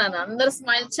 సూపర్ నాన్న. అందరు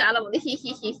స్మైల్ చాలా బాగుంది,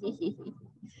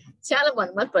 చాలా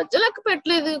బాగుంది. మరి ప్రజలకు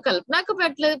పెట్టలేదు, కల్పనకు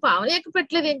పెట్టలేదు, పావనికి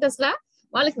పెట్టలేదు, ఏంటి అసలు?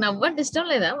 వాళ్ళకి నవ్వండి ఇష్టం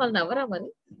లేదా? వాళ్ళు నవ్వరా? మరి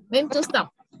మేము చూస్తాం.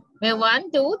 మేము 1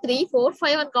 2 3 4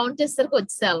 5 అని కౌంట్ చేసేసరికి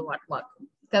వచ్చేసాయి అనమాట మాకు,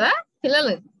 కదా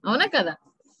పిల్లలు? అవునా కదా?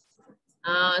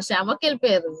 శ్యామకి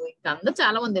వెళ్ళిపోయారు, ఇంకా అందరు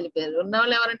చాలా మంది వెళ్ళిపోయారు. ఉన్న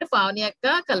వాళ్ళు ఎవరంటే పావని అక్క,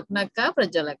 కల్పన అక్క,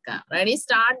 ప్రజ్వలక్క. Ready,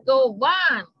 start, go.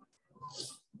 1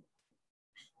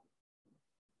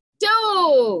 2.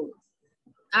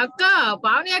 అక్క,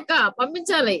 పావని అక్క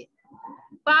పంపించాలి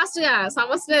ఫాస్ట్ గా,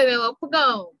 సమస్య లేదు, మేము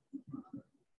ఒప్పుకోం.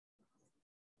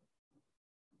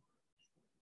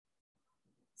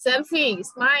 Selfie,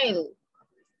 smile.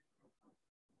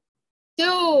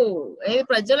 2. ఏది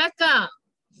ప్రజ్వలక్క?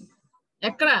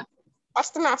 ఎక్కడ?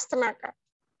 వస్తున్నా అక్క.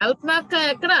 కల్పన అక్క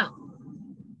ఎక్కడ?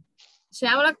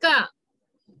 శ్యామలక్క,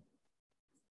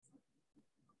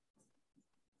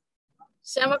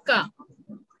 శ్యామక్క.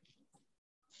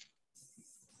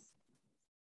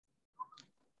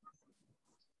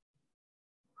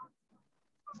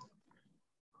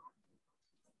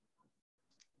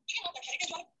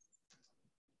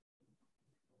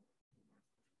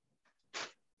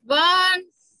 One,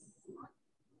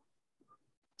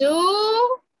 2,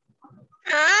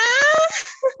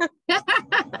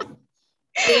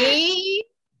 3.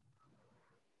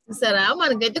 సరా,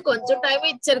 మనకైతే కొంచెం టైం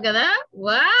ఇచ్చారు కదా.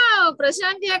 వావ్,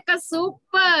 ప్రశాంతి అక్క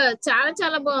సూపర్, చాలా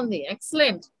చాలా బాగుంది,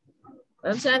 ఎక్సలెంట్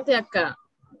ప్రశాంతి అక్క.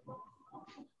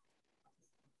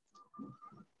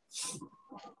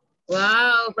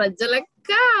 వావ్,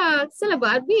 ప్రజ్వలక్క అసలు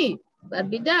బార్బీ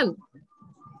డాల్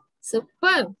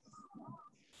సూపర్,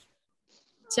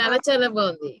 చాలా చాలా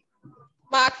బాగుంది.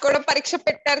 మాకు కూడా పరీక్ష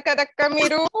పెట్టారు కదక్క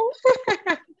మీరు.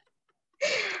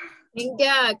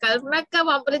 ఇంకా కల్పనక్క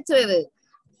పంపించలేదు,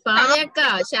 పావని అక్క,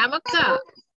 శ్యామక్క,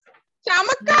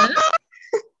 శ్యామక్క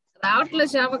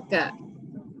రావట్లేదు శ్యామక్క.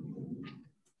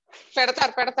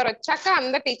 పెడతారు వచ్చాక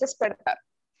అందరు టీచర్స్ పెడతారు.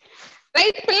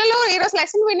 రైట్ పిల్లలు, ఈరోజు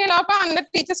లెసన్ వినే లోప అందరు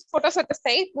టీచర్స్ ఫొటోస్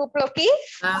వచ్చేస్తాయి గ్రూప్ లోకి.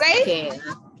 రైట్,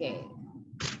 ఓకే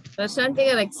ప్రశాంతి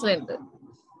గారు ఎక్సలెంట్.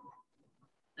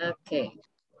 ఓకే,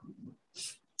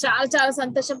 చాలా చాలా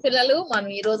సంతోషం పిల్లలు. మనం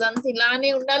ఈ రోజు అంతా ఇలానే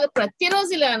ఉండాలి,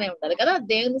 ప్రతిరోజు ఇలానే ఉండాలి కదా.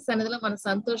 దేవుని సన్నిధిలో మన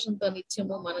సంతోషంతో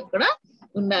నిత్యము మనం కూడా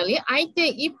ఉండాలి. అయితే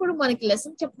ఇప్పుడు మనకి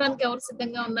లెసన్ చెప్పడానికి ఎవరు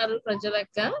సిద్ధంగా ఉన్నారు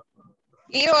ప్రజలక్క?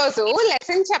 ఈ రోజు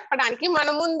లెసన్ చెప్పడానికి మన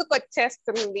ముందుకు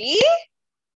వచ్చేస్తుంది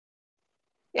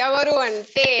ఎవరు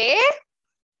అంటే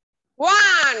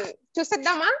వాన్.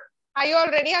 చూసేద్దామా? ఐ యు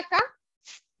ఆల్ రెడీ అక్క?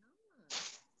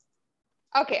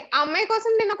 ఓకే, ఆ అమ్మాయి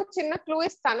కోసం నేను ఒక చిన్న క్లూ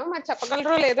ఇస్తాను, మరి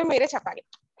చెప్పగలరో లేదో మీరే చెప్పాలి.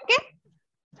 ఓకే,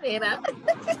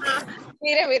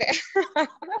 మీరే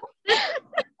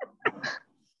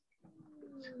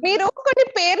మీరు కొన్ని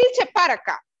పేర్లు చెప్పారక్క,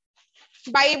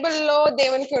 బైబిల్లో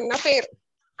దేవునికి ఉన్న పేరు.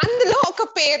 అందులో ఒక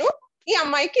పేరు ఈ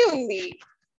అమ్మాయికి ఉంది.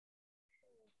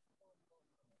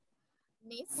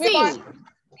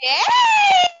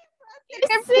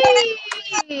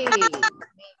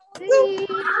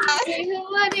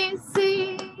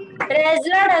 ప్రైజ్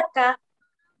లార్డ్ అక్క.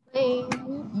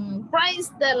 Praise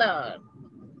the Lord.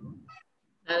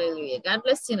 Hallelujah. God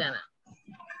bless you, Nana.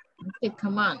 Okay,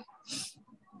 come on.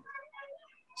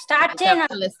 Start చేయనా?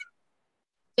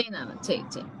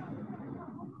 చేయి.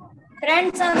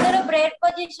 ఫ్రెండ్స్ అందరూ ప్రేయర్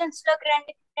పొజిషన్స్ లోకి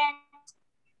రండి ఫ్రెండ్స్.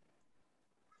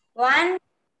 1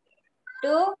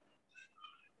 2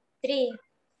 3.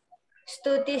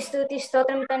 స్తుతి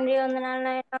స్తోత్రం తండ్రి, వందనాలు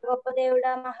నాయన, గొప్ప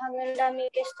దేవుడా, మహాగణుడా,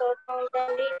 మీకే స్తోత్రం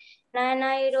తండ్రి. నాయన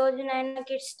ఈ రోజు నాయన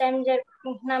కిడ్స్ టైం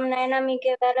జరుపుకుంటున్నాం నాయన,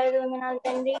 మీకే వేలాది వందనాలు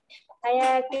తండ్రి. అయా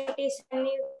యాక్టివిటీస్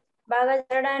అన్ని బాగా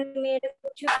జరగడానికి మీరు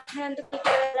చూపించినందుకు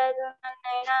మీకే వేలాది వందనాలు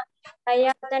నాయన.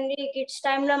 అయ్యా తండ్రి కిడ్స్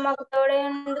టైమ్ లో మాకు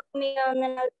తోడైనందుకు మీకే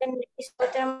వందనాలు తండ్రి.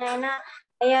 స్తోత్రం నాయన.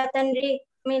 అయ్యా తండ్రి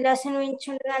మీ లెసన్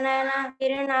వింటుండగా నాయన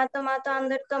మీరే మాతో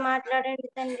అందరితో మాట్లాడండి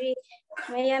తండ్రి.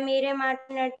 అయ్యా మీరే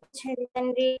నడిపించండి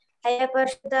తండ్రి. అయ్యా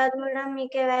పరిశుద్ధాత్ముడా,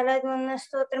 మీకే వేలాది వందన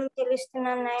స్తోత్రం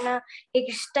తెలుస్తున్నాను నాయన. ఈ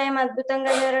కిడ్స్ టైం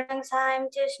అద్భుతంగా జరగడానికి సహాయం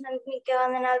చేసినందుకు మీకే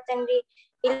వందనాలు తండ్రి.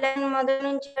 ఇళ్ళని మొదటి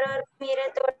నుంచి వరకు మీరే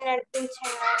తోటి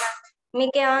నడిపించండి నాయన.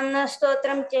 మీకే వందన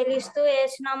స్తోత్రం చెల్లిస్తూ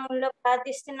యేసు నామములో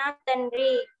ప్రార్థిస్తున్నాను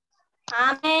తండ్రి.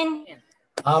 ఆమేన్.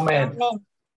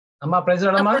 అమ్మా ప్రైజ్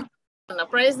లార్డ్ అమ్మా.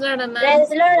 ప్రైజ్ లార్డ్ అన్న.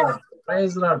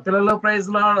 ప్రైజ్ లార్డ్ పిల్లలు, ప్రైజ్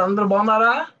లార్డ్. అందరూ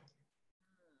బాగున్నారా?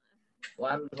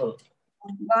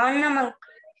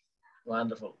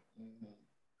 వండర్ఫుల్.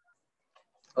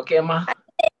 ఓకే అమ్మా,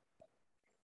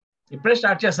 ఇప్పుడే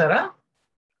స్టార్ట్ చేస్తారా?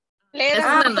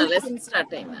 లెసన్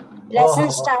స్టార్ట్ అయింది.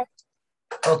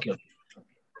 Okay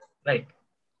right.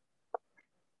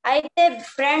 అయితే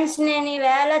ఫ్రెండ్స్ నేను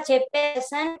ఈవేళ చెప్పే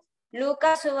లెసన్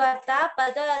లూకా సువార్త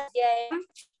 10వ అధ్యాయం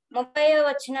 30వ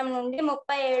వచనం నుండి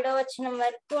 37వ వచనం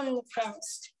వరకు ఉంది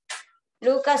ఫ్రెండ్స్.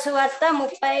 లూకా సువార్త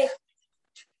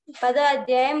 10వ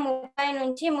అధ్యాయం 30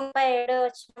 నుంచి 37వ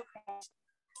వచనం ఫ్రెండ్స్.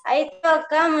 అయితే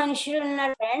ఒక మనుషుడు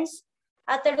ఉన్నాడు ఫ్రెండ్స్.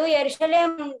 అతడు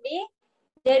యెరూషలేము నుండి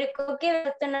జెరికోకి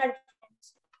వెళ్తున్నాడు ఫ్రెండ్స్.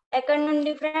 ఎక్కడి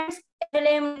నుండి ఫ్రెండ్స్?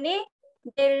 యెరూషలేము నుండి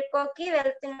జెరికోకి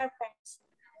వెళ్తున్నాడు ఫ్రెండ్స్.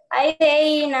 అయితే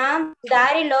ఈయన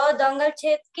దారిలో దొంగల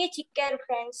చేతికి చిక్కారు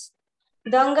ఫ్రెండ్స్.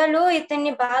 దొంగలు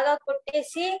ఇతన్ని బాగా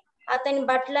కొట్టేసి అతని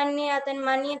బట్టలన్నీ అతని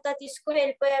మనీ అంతా తీసుకుని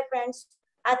వెళ్ళిపోయారు ఫ్రెండ్స్.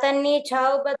 అతన్ని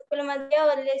చావు బతుకుల మధ్య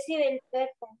వదిలేసి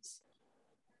వెళ్ళిపోయారు ఫ్రెండ్స్.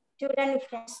 చూడండి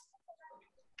ఫ్రెండ్స్.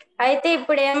 అయితే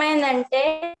ఇప్పుడు ఏమైందంటే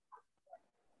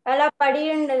అలా పడి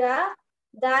ఉండగా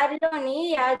దారిలోని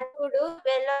యాజకుడు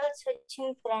వెళ్ళాల్సి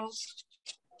వచ్చింది ఫ్రెండ్స్.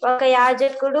 ఒక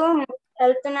యాజకుడు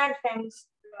వెళ్తున్నాడు ఫ్రెండ్స్.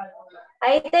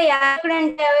 అయితే యాజకుడు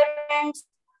అంటే ఎవరు ఫ్రెండ్స్?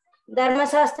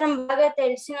 ధర్మశాస్త్రం బాగా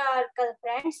తెలిసిన వారు కదా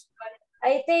ఫ్రెండ్స్.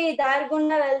 అయితే ఈ దారి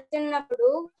గుండా వెళ్తున్నప్పుడు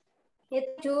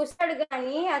ఇతను చూసాడు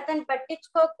కానీ అతను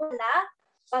పట్టించుకోకుండా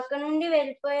పక్క నుండి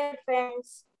వెళ్ళిపోయారు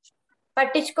ఫ్రెండ్స్.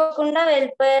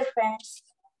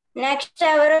 నెక్స్ట్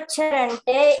ఎవరు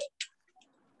వచ్చారంటే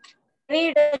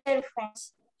ఫ్రెండ్స్.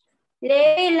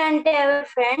 లేవీలు అంటే ఎవరు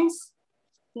ఫ్రెండ్స్?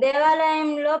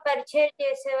 దేవాలయంలో పరిచయం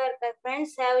చేసేవారు కదా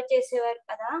ఫ్రెండ్స్, సేవ చేసేవారు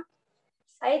కదా.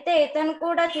 అయితే ఇతను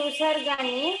కూడా చూశారు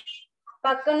కానీ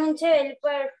పక్క నుంచే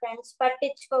వెళ్ళిపోయాడు ఫ్రెండ్స్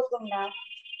పట్టించుకోకుండా.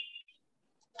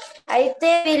 అయితే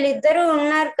వీళ్ళిద్దరూ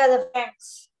ఉన్నారు కదా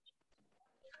ఫ్రెండ్స్,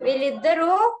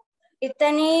 వీళ్ళిద్దరూ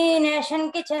ఇతని నేషన్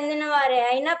కి చెందిన వారే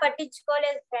అయినా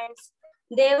పట్టించుకోలేదు ఫ్రెండ్స్.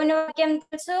 దేవుని వాక్యం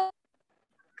తెలుసు,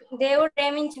 దేవుడు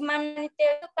ప్రేమించమని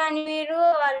తెలుసు, కానీ వీరు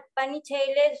వాళ్ళ పని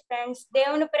చేయలేదు ఫ్రెండ్స్.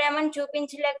 దేవుని ప్రేమను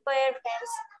చూపించలేకపోయారు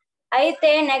ఫ్రెండ్స్. అయితే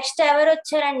నెక్స్ట్ ఎవరు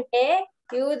వచ్చారంటే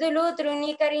యూదులు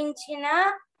తృణీకరించిన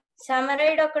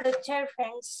సమరయుడు ఒకడు వచ్చాడు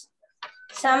ఫ్రెండ్స్.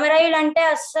 సమరయులు అంటే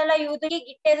అస్సలు యూదుకి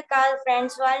గిట్టేది కాదు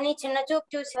ఫ్రెండ్స్, వాళ్ళని చిన్న చూపు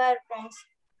చూసేవారు ఫ్రెండ్స్.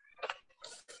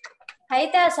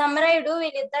 అయితే ఆ సమరయుడు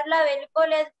వీళ్ళిద్దరిలా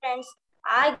వెళ్ళిపోలేదు ఫ్రెండ్స్,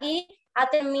 ఆగి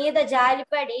అతని మీద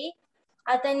జాలిపడి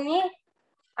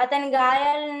అతని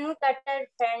గాయాలను కట్టాడు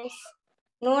ఫ్రెండ్స్.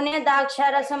 నూనె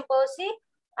ద్రాక్షారసం పోసి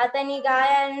అతని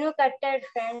గాయాలను కట్టాడు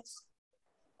ఫ్రెండ్స్.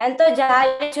 ఎంతో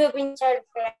జాలి చూపించాడు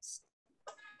ఫ్రెండ్స్.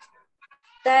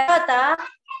 తర్వాత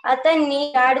అతన్ని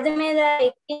గాడిద మీద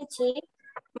ఎక్కించి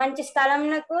మంచి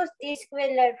స్థలంకు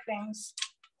తీసుకువెళ్ళాడు ఫ్రెండ్స్.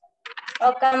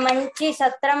 ఒక మంచి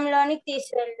సత్రంలోని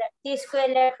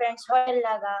తీసుకువెళ్ళాడు ఫ్రెండ్స్, హోటల్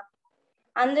లాగా.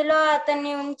 అందులో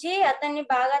అతన్ని ఉంచి అతన్ని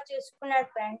బాగా చూసుకున్నాడు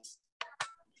ఫ్రెండ్స్.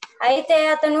 అయితే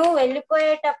అతను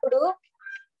వెళ్ళిపోయేటప్పుడు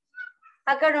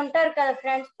అక్కడ ఉంటారు కదా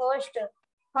ఫ్రెండ్స్ పోస్ట్,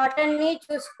 హోటల్ ని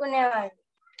చూసుకునేవాడు.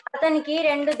 అతనికి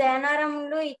 2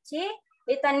 దేనారములు ఇచ్చి,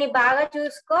 ఇతన్ని బాగా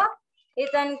చూసుకో,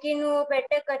 ఇతనికి నువ్వు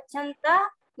పెట్టే ఖర్చంతా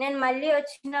నేను మళ్ళీ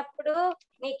వచ్చినప్పుడు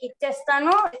నీకు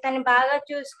ఇచ్చేస్తాను, ఇతన్ని బాగా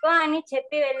చూసుకో అని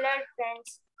చెప్పి వెళ్ళాడు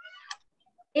ఫ్రెండ్స్.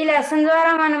 ఈ లెసన్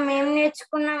ద్వారా మనం ఏం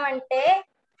నేర్చుకున్నామంటే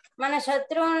మన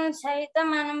శత్రువులను సైతం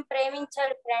మనం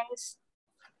ప్రేమించాలి ఫ్రెండ్స్.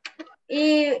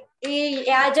 ఈ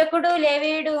యాజకుడు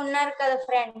లేవీయుడు ఉన్నారు కదా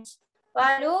ఫ్రెండ్స్,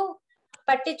 వాళ్ళు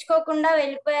పట్టించుకోకుండా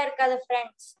వెళ్ళిపోయారు కదా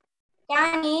ఫ్రెండ్స్.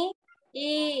 కానీ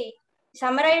ఈ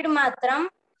సమరయుడు మాత్రం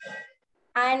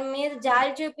ఆయన మీద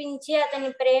జాలి చూపించి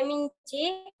అతన్ని ప్రేమించి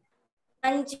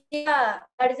మంచిగా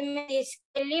గడిద మీద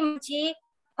తీసుకెళ్లి మంచి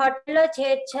హోటల్లో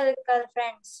చేర్చారు కదా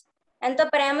ఫ్రెండ్స్. ఎంతో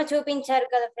ప్రేమ చూపించారు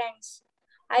కదా ఫ్రెండ్స్.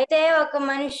 అయితే ఒక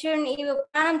మనుషుని ఈ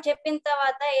ఉపమానం చెప్పిన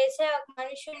తర్వాత యేసయ్య ఒక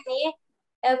మనుషుని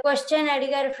క్వశ్చన్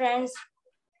అడిగారు ఫ్రెండ్స్.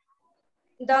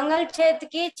 దొంగల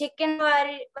చేతికి చిక్కిన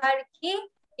వారికి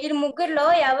ఈ ముగ్గురులో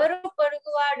ఎవరు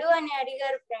పొరుగువాడు అని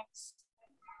అడిగారు ఫ్రెండ్స్.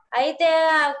 అయితే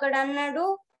అక్కడ అన్నాడు,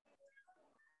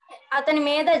 అతని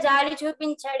మీద జాలి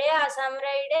చూపించాడే ఆ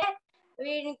సమరయుడే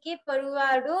వీడికి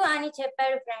పొరుగువాడు అని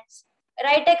చెప్పాడు ఫ్రెండ్స్.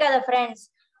 రైటే కదా ఫ్రెండ్స్,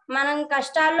 మనం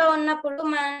కష్టాల్లో ఉన్నప్పుడు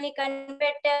మనల్ని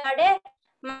కనిపెట్టేవాడే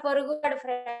మన పొరుగువాడు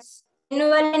ఫ్రెండ్స్.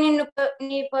 నువ్వల్లే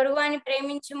నీ పొరుగు అని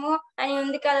ప్రేమించుము అని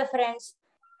ఉంది కదా ఫ్రెండ్స్.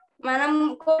 మనం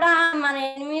కూడా మన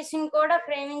ఎనిమీస్ ని కూడా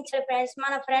ప్రేమించాలి ఫ్రెండ్స్.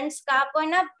 మన ఫ్రెండ్స్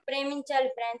కాకపోయినా ప్రేమించాలి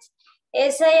ఫ్రెండ్స్.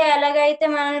 యేసయ్య ఎలాగైతే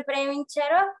మనల్ని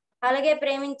ప్రేమించారో అలాగే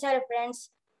ప్రేమించాలి ఫ్రెండ్స్.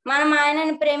 మనం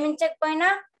ఆయనని ప్రేమించకపోయినా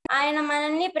ఆయన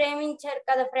మనల్ని ప్రేమించారు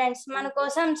కదా ఫ్రెండ్స్. మన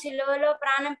కోసం సిలువలో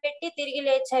ప్రాణం పెట్టి తిరిగి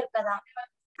లేచారు కదా,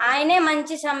 ఆయనే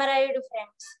మంచి సమరయుడు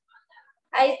ఫ్రెండ్స్.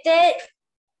 అయితే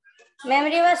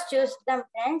మెమరీ వర్స్ చూస్తాం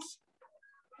ఫ్రెండ్స్.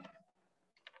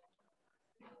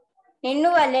 నిన్ను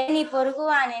వల్లే నీ పొరుగు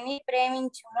వాణిని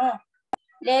ప్రేమించుము.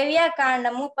 లేవియా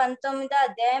కాండము 19వ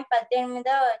అధ్యాయం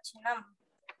 18వ వచనం.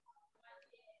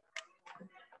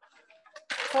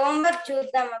 హోంవర్క్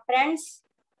చూద్దామా friends?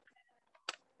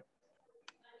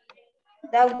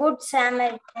 The good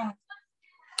సామరిటన్.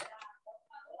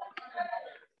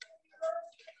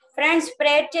 Friends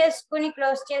prayer చేసుకుని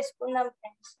క్లోజ్ చేసుకుందాం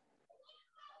ఫ్రెండ్స్.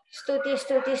 స్తుతి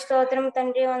స్తుతి స్తోత్రం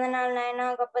తండ్రి, వందనాలు నాయన.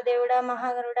 గొప్ప దేవుడా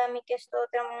మహాగరుడా మీకే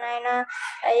స్తోత్రం నాయన.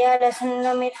 అయ్యా లెసన్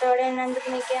లో మీరు తోడైనందుకు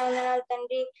మీకే వందనాలు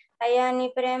తండ్రి. అయ్యా నీ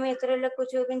ప్రేమ ఇతరులకు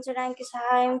చూపించడానికి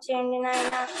సహాయం చేయండి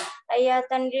నాయన. అయ్యా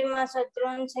తండ్రి మా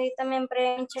శత్రువులను సైతం మేము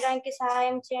ప్రేమించడానికి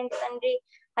సహాయం చేయండి తండ్రి.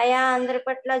 అయ్యా అందరి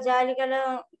పట్ల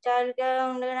జాలిగా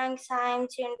ఉండడానికి సహాయం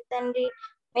చేయండి తండ్రి.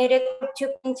 మీరే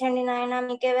చూపించండి నాయన.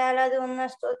 మీకే వేలాది ఉన్న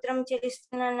స్తోత్రం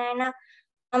చెల్లిస్తున్నాను నాయన.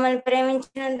 మమ్మల్ని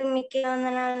ప్రేమించినందుకు మీకే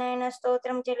వందనాలు నాయన.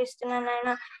 స్తోత్రం చెల్లిస్తున్నాను నాయన.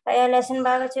 అయ్యా లెసన్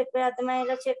బాగా చెప్పి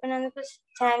అర్థమయ్యేలా చెప్పినందుకు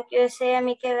థ్యాంక్ యూ యేసయ్య.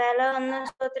 మీకే వేల ఉన్న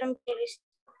స్తోత్రం చెల్లిస్తున్నాను.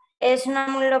 యేసు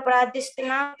నామములో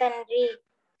ప్రార్థిస్తున్నాం తండ్రి,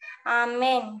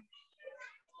 ఆమేన్.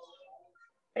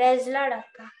 ప్రైజ్ లార్డ్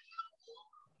అక్క.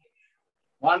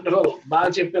 వండర్ఫుల్,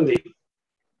 బాగా చెప్పింది.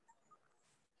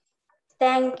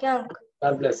 Thank you uncle.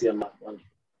 God bless you అమ్మా.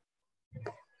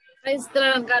 Praise the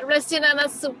lord. God bless you నాన్న.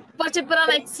 సూపర్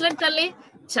చెప్పారు, ఎక్సలెంట్ తల్లి,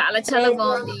 చాలా చాలా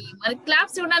బాగుంది. మరి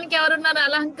క్లాప్స్ ఇవ్వడానికి ఎవరున్నారు?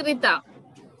 అలంకృత.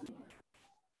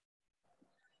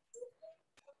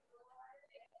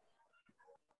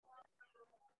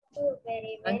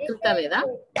 అంకృత లేదా?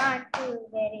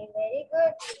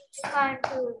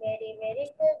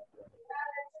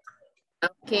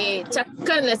 ఓకే,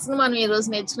 చక్కని లెసన్ మనం ఈ రోజు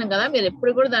నేర్చుకున్నాం కదా. మీరు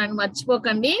ఎప్పుడు కూడా దాన్ని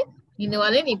మర్చిపోకండి. నిన్ను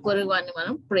వాళ్ళే నీ పొరుగు వాడిని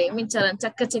మనం ప్రేమించాలని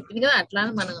చక్కగా చెప్పింది కదా, అట్లా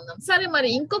మనం ఉందాం. సరే, మరి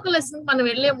ఇంకొక లెసన్ మనం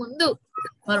వెళ్లే ముందు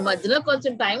మరి మధ్యలో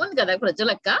కొంచెం టైం ఉంది కదా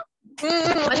ప్రజలక్క,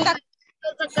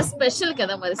 స్పెషల్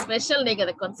కదా, మరి స్పెషల్ డే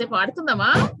కదా, కొంతసేపు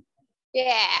ఆడుకుందామా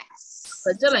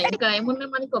ప్రజల? ఇంకా ఏమున్నా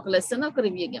మనకి ఒక లెసన్ ఒక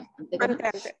రివ్యూ గేమ్, అంతే కదా?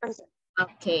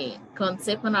 ఓకే,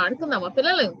 కొంతసేపు మనం ఆడుకుందామా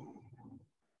పిల్లలు?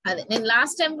 అదే నేను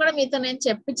లాస్ట్ టైం కూడా మీతో నేను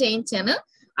చెప్పి చేయించాను,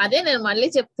 అదే నేను మళ్ళీ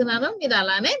చెప్తున్నాను, మీరు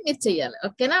అలానే మీరు చెయ్యాలి.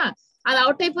 ఓకేనా? అది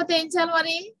అవుట్ అయిపోతే ఏం చేయాలి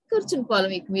మరి? కూర్చుని పోవాలి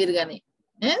మీకు మీరుగానే.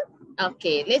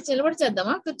 ఓకే, లేచి నిలబడి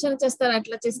చేద్దామా, కూర్చొని చేస్తారా?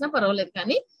 అట్లా చేసినా పర్వాలేదు,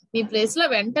 కానీ మీ ప్లేస్ లో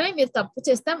వెంటనే మీరు తప్పు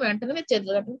చేస్తే వెంటనే మీరు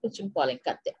చేతులు కట్టుకుని కూర్చుని పోవాలి,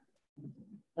 ఇంకా అంతే.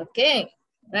 Okay,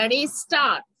 ready,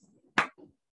 start.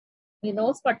 మీ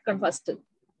నోస్ పట్టుకోండి ఫస్ట్,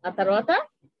 ఆ తర్వాత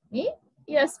మీ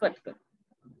ఇయర్స్ పట్టుకోండి.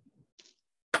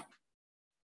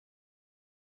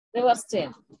 రివర్స్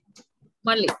చేయండి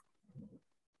మళ్ళీ.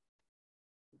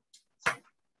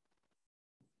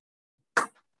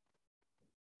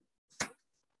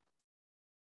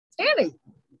 చేయండి.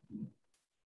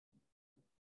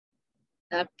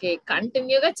 ఓకే,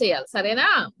 కంటిన్యూగా చేయాలి, సరేనా?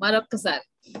 మరొక్కసారి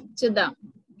చూద్దాం.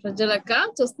 ప్రజలక్క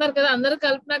చూస్తున్నారు కదా అందరూ,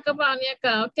 కల్పనక్క, పానీయక్క,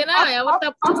 ఓకేనా? ఎవరు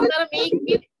తప్పు చూస్తారో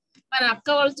మీకు మన అక్క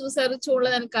వాళ్ళు చూసారు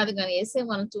చూడలేదని కాదు, కానీ వేసే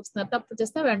మనం చూస్తున్నారు. తప్పు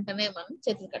చేస్తే వెంటనే మనం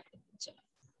చేతులు కట్టుకోవచ్చు.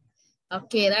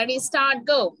 Okay, ready, start,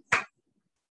 go.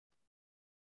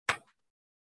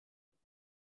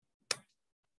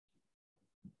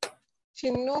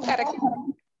 Chinnu correct.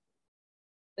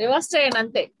 Reverse చేయండి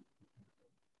అంతే.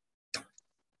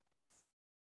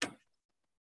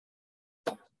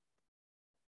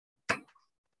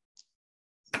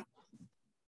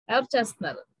 ఎవరు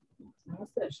చేస్తున్నారు?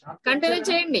 కంటిన్యూ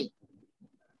చేయండి.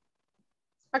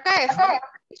 అక్క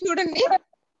చూడండి.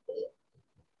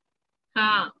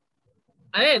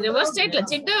 అదే రివర్స్ చేయట్లే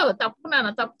చింటూ, తప్పు నాన్న,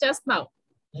 తప్పు చేస్తున్నావు.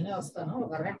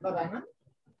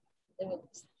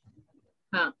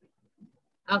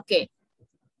 ఓకే,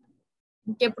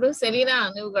 ఇంకెప్పుడు సెలీనా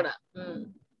నువ్వు కూడా.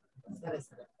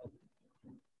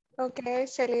 ఓకే,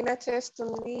 సెలీనా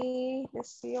చేస్తుంది.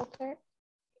 ఓకే,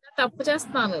 తప్పు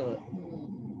చేస్తున్నావు నువ్వు.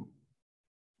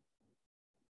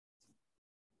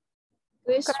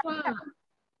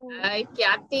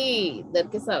 ఖ్యాతి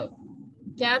దొరికేసావు.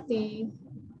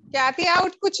 ఖ్యాతి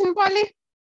అవుట్, కూర్చుని పోలి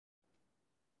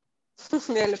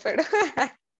వెళ్ళిపోయాడు.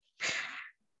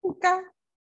 ఇంకా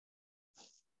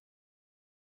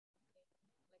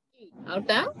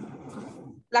అవుటా?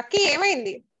 లక్కీ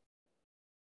ఏమైంది?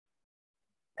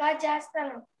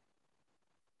 చేస్తాను.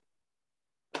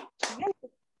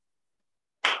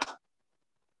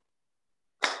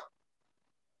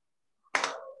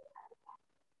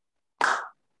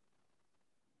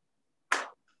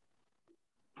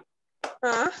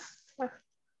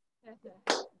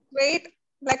 వెయిట్,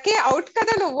 లక్కీ అవుట్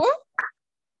కదా నువ్వు?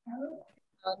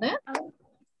 అవునా?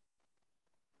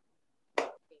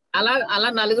 అలా అలా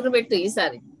నలుగురు పెట్టు,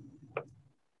 ఈసారి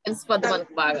తెలిసిపోద్ది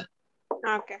మనకు బాగా.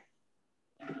 ఓకే,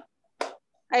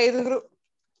 5.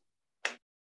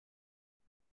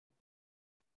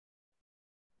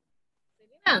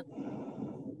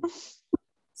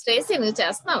 స్టేసీ నువ్వు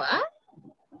చేస్తున్నావా?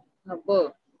 అబ్బో,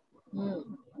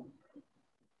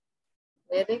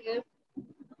 వెరీ గుడ్.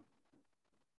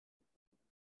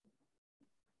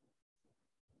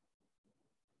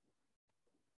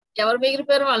 ఎవరు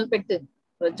మిగిలిపోయారు వాళ్ళని పెట్టు.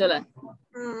 రోజుల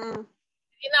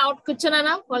Selena out,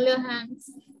 కూర్చున్నానా? Fall your hands.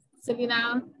 Selena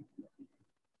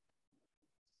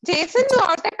Jason నువ్వు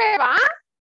అవుట్ అయిపోయావా?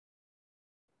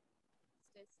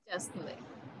 చేస్తుంది.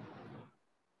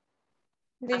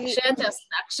 లిల్లీ. అక్షయ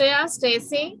చేస్తుంది. అక్షయ,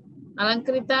 స్టేసీ,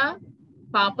 అలంకృత,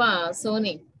 పాప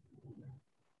సోని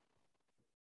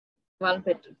వాళ్ళు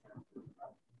పెట్టు.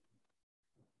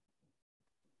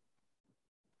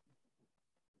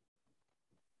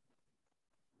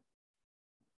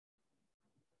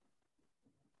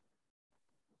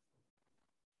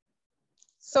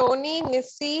 సోనీ,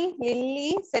 మిస్సీ, లిల్లీ,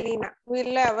 సెలీనా,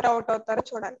 వీళ్ళు ఎవరు అవుట్ అవుతారో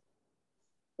చూడాలి.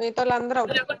 మిగతా వాళ్ళందరూ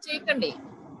అవుట్. ఎవరు చేయకండి.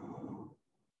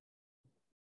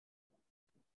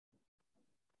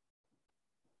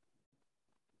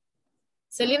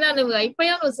 సెలీనా నువ్వు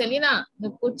అయిపోయావు. నువ్వు సెలీనా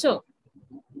నువ్వు కూర్చో.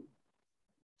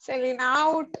 Selena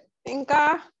out. ఇంకా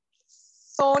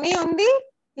సోనీ ఉంది,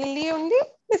 లిల్లీ ఉంది,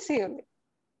 మిస్సీ ఉంది.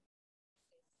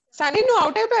 సన్నీ నువ్వు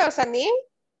అవుట్ అయిపోయావు. సన్నీ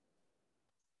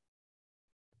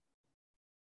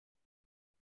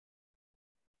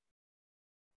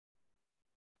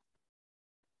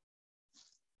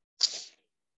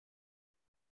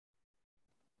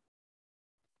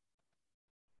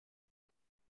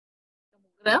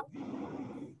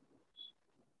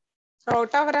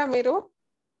అవుట్ అవరా మీరు?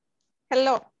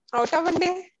 హలో, అవుట్ అవ్వండి.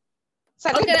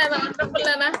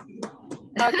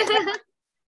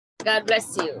 God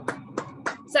bless you.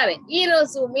 సరే, ఈ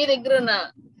రోజు మీ దగ్గర ఉన్న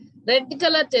రెడ్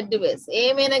కలర్ టెడ్డీ బేర్స్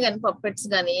ఏమైనా కానీ, పప్పెట్స్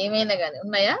కానీ ఏమైనా కానీ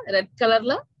ఉన్నాయా? రెడ్ కలర్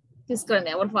లో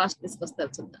తీసుకురండి. ఎవరు ఫాస్ట్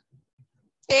తీసుకొస్తారు చూద్దాం.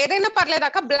 ఏదైనా పర్లేదు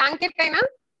అక్క, బ్లాంకెట్ అయినా.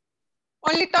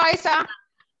 ఓన్లీ టాయ్సా?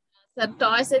 సార్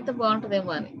టాయ్స్ అయితే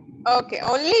బాగుంటదేమో అని. ఓకే,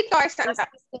 ఓన్లీ టాయ్స్ అంట.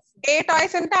 ఏ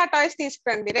టాయ్స్ అంటే ఆ టాయ్స్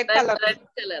తీసుకురండి. Red colour.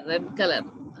 Red colour.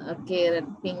 Okay, red,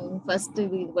 pink. First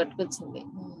ఇది పట్టుకొచ్చింది.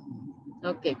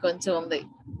 ఓకే, కొంచెం ఉంది.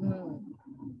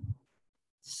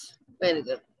 Very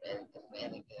good, very good,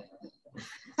 very good.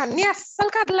 Sunny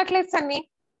అస్సలు కదలట్లేదు సన్నీ.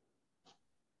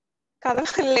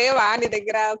 లేవా నీ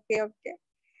దగ్గర? Okay okay.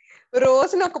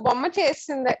 రోజున ఒక బొమ్మ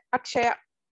చేసింది అక్షయ.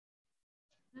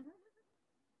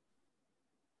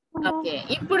 ఓకే,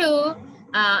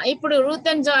 ఇప్పుడు రూత్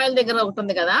అండ్ జాయల్ దగ్గర ఒకటి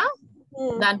ఉంది కదా,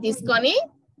 దాన్ని తీసుకొని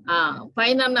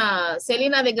పైన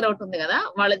సెలీనా దగ్గర ఒకటి ఉంది కదా,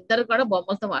 వాళ్ళిద్దరు కూడా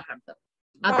బొమ్మలతో మాట్లాడతారు.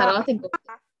 ఆ తర్వాత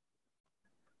ఇంకొకటి.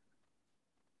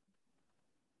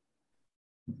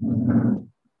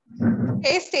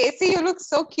 Hey Stacy, you look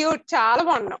so cute. చాలా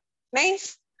బాగున్నావు. నైస్.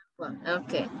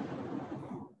 ఓకే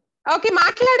ఓకే,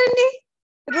 మాట్లాడండి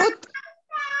రూత్.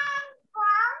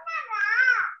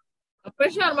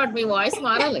 అప్రెషన్ అన్నమాట, మీ వాయిస్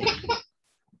మారాలి.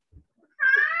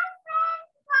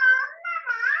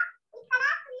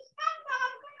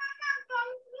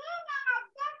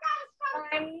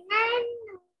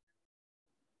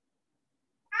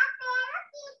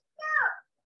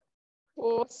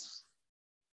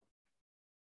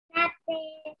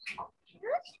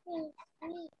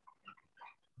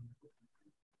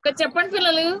 చెప్పండి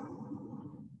పిల్లలు,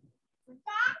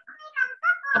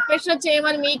 అప్రెషన్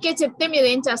చేయమని మీకే చెప్తే మీరు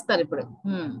ఏం చేస్తారు ఇప్పుడు?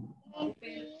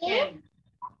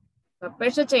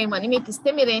 అప్రెషన్ చేయమని మీకు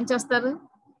ఇస్తే మీరు ఏం చేస్తారు?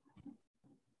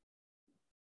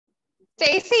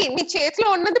 చేసి మీ చేతిలో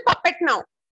ఉన్నది పప్పెట్ నౌ.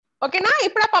 ఓకేనా?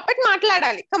 ఇప్పుడు ఆ పప్పెట్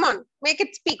మాట్లాడాలి. Come on, make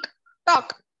it speak,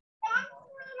 talk.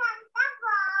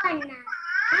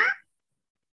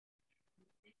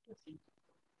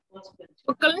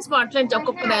 కుక్కల్ని స్పాట్ నుంచి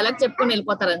ఒక్కొక్క డైలాగ్ చెప్పుకొని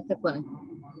వెళ్ళిపోతారు అంతే. చెప్పుకొని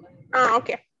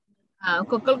ఓకే,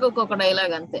 కుక్కలకి ఒక్కొక్క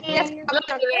డైలాగ్ అంతే.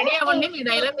 రెడీ అవ్వండి, మీ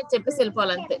డైలాగ్ మీరు చెప్పేసి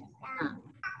వెళ్ళిపోవాలంతే.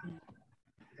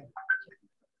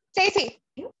 చేసి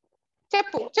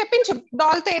చెప్పించు,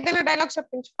 డాల్తో ఏదైనా dialogue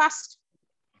చెప్పించు fast.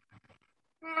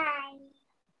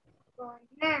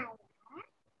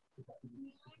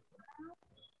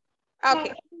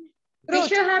 Okay,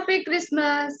 wish you happy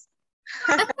Christmas.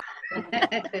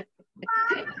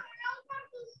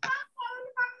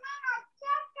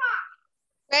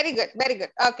 Very good, very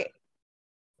good. Okay,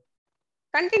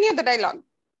 continue the dialogue.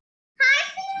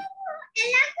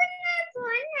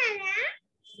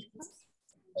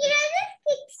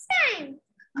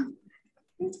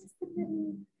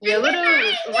 ఎవరు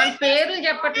వాళ్ళ పేర్లు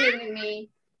చెప్పట్లేదు మీ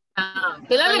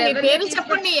పిల్లలు, మీ పేర్లు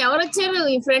చెప్పండి. ఎవరు వచ్చారు?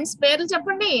 ఈ ఫ్రెండ్స్ పేర్లు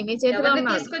చెప్పండి. మీ చేతిలో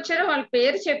తీసుకొచ్చారో వాళ్ళ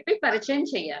పేరు చెప్పి పరిచయం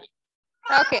చేయాలి.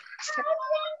 ఓకే.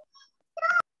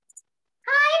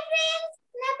 హాయ్ ఫ్రెండ్స్,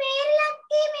 నా పేరు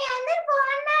లక్కీ. మీ అందరూ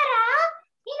బాగున్నారా?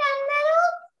 మీరందరూ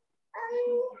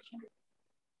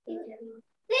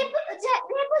రేపు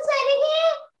జరిగే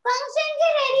ఫంక్షన్ కి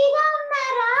రెడీగా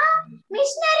ఉన్నారా?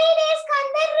 మిషనరీ డేస్ కి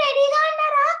అందరూ రెడీగా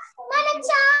ఉన్నారా? మనం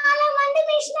చాలా మంది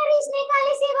మిషనరీస్ ని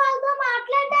కలిసి వాళ్ళతో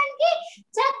మాట్లాడడానికి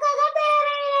చక్కగా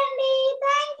తయారయ్యండి.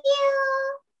 థాంక్యూ.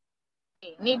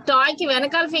 నీ టాయ్ కి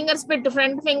వెనకాల ఫింగర్స్ పెట్టు,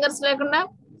 ఫ్రంట్ ఫింగర్స్ లేకుండా.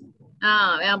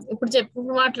 ఇప్పుడు చెప్పు,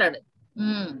 ఇప్పుడు మాట్లాడు.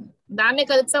 దాన్నే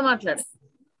కలుపుతా మాట్లాడు.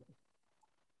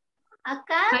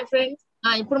 అక్క హాయ్ ఫ్రెండ్స్,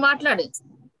 ఇప్పుడు మాట్లాడు.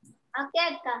 ఓకే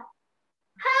అక్క.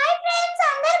 హాయ్ ఫ్రెండ్స్,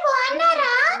 అందరూ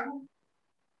బాగున్నారా?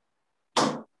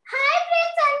 హాయ్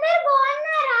ఫ్రెండ్స్, అందరూ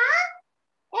బాగున్నారా?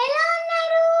 ఎలా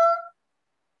ఉన్నారు?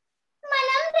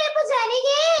 మనం రేపు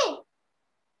జరిగే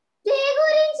డే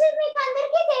గురించి మీకు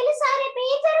అందరికీ తెలుసా? రేపు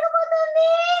ఏం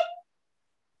జరగబోతుంది?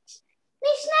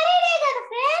 మిషనరీ డే కదా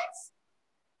friends.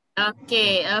 Okay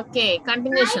okay,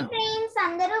 continuation. Hi friends,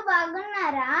 అందరూ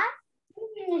బాగున్నారా?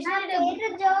 నా పేరు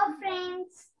జో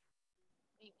ఫ్రెండ్స్.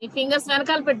 నీ ఫింగర్స్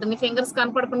వెనకాల పెట్టు, నీ ఫింగర్స్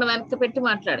కనపడకుండా వెనక పెట్టి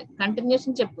మాట్లాడు.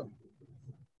 కంటిన్యూషన్ చెప్పు.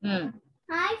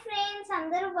 హాయ్ ఫ్రెండ్స్,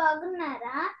 అందరూ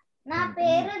బాగున్నారా? నా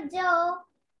పేరు జో.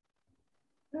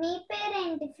 మీ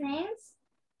పేరేంటి ఫ్రెండ్స్?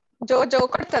 జో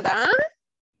కొడుతుందా?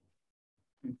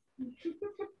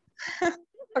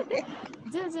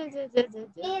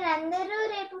 మీరందరూ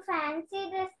రేపు ఫ్యాన్సీ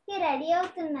డ్రెస్ కి రెడీ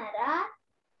అవుతున్నారా?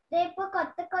 రేపు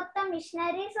కొత్త కొత్త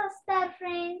మిషనరీస్ వస్తారు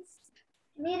ఫ్రెండ్స్.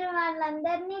 మీరు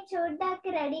వాళ్ళందరినీ చూడడానికి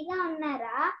రెడీగా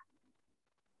ఉన్నారా?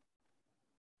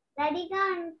 రెడీగా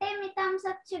ఉంటే మీ థమ్స్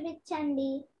అప్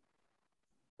చూపించండి.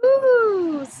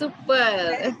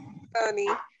 సూపర్.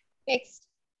 నెక్స్ట్.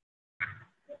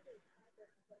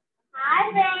 హాయ్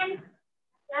ఫ్రెండ్స్,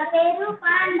 నా పేరు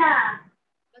పాండా.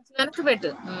 కొంచెం వెనక్కి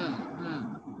పెట్టు,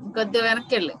 కొద్దిగా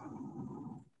వెనక్కి వెళ్ళు.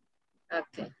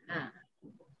 ఓకే,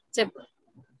 చెప్పు.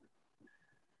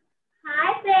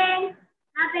 హాయ్ ఫ్రెండ్స్,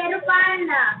 నా పేరు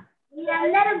పాండా.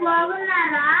 మీరందరూ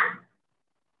బాగున్నారా?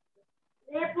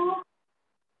 రేపు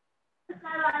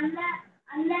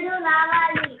అందరూ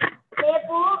రావాలి.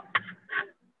 రేపు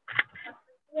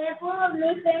మీ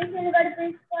ఫ్రెండ్స్ కూడా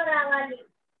తీసుకురావాలి.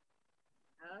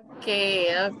 ఓకే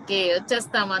ఓకే,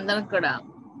 వచ్చేస్తాం అందరం కూడా.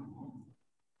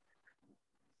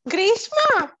 గ్రీష్మ,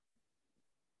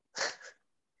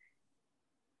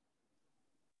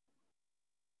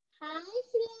 హాయ్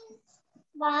ఫ్రెండ్స్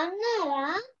బాగున్నారా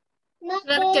నా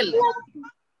వెనకెళ్ళు. పేరు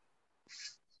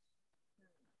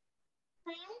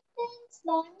హాయ్ ఫ్రెండ్స్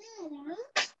బాగున్నారా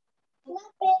నా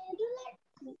పేరు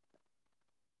లక్ష్మి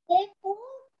రేపు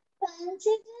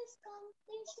ఫ్యాన్సీ డ్రెస్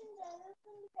కాంపిటీషన్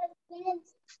జరుగుతుంది కదా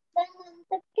ఫ్రెండ్స్ దాని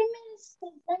అంతటికి మీరు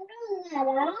సిద్ధంగా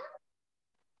ఉన్నారా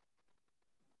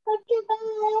ఓకే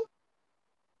బాయ్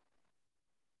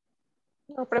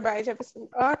అప్పుడు బాయ్ చెప్పేస్తుంది.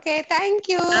 Okay thank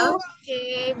you. Okay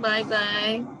bye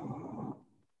bye.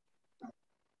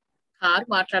 Car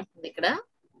మాట్లాడుతుంది ఇక్కడ.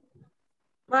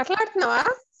 మాట్లాడుతున్నావా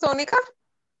సోనిక?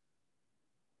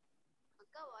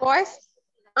 వాయిస్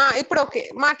ఇప్పుడు ఓకే.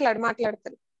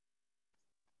 మాట్లాడుతాను.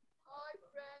 హాయ్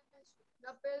ఫ్రెండ్స్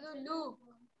నా పేరు లూక్.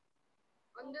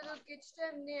 అందరూ కిడ్స్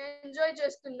టైం ని ఎంజాయ్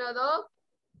చేస్తున్నారా?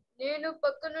 నేను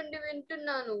పక్క నుండి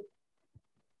వింటున్నాను.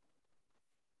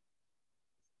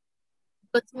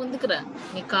 కొంచెం ముందుకు రా,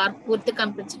 నీ కార్ పూర్తి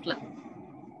కనిపించట్లా.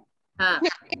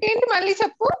 ఏంటి మళ్ళీ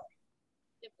చెప్పు.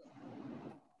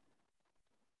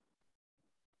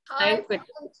 హాయ్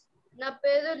ఫ్రెండ్స్ నా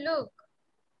పేరు లూక్.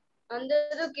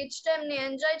 అందరూ కిడ్స్ టైం ని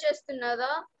ఎంజాయ్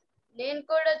చేస్తున్నారా? నేను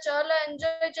కూడా చాలా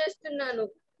ఎంజాయ్ చేస్తున్నాను.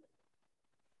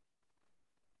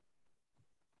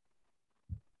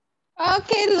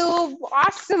 ఓకే లూ,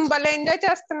 ఆసమ్, భలే ఎంజాయ్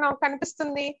చేస్తున్నావు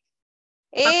కనిపిస్తుంది.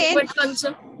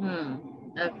 కొంచెం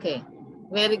okay,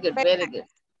 very good very good.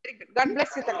 God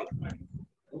bless you తల్లి.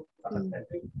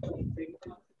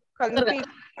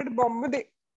 బొమ్మది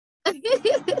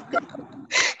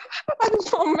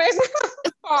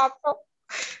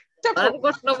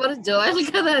అనుకుంటున్నావు మరి జాయ్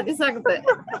కదా, అది సంగతే.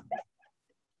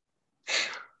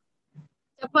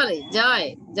 చెప్పాలి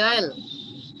జాయల్.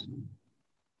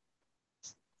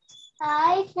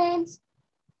 హాయ్ ఫ్రెండ్స్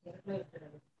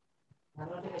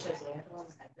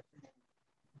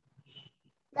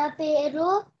నా పేరు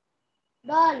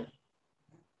డాల్.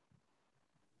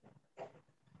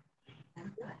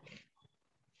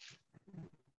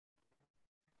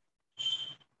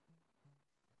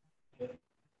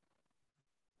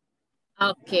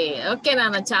 ఓకే ఓకే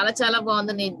నాన్న, చాలా చాలా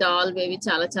బాగుంది నీ డాల్ బేబీ,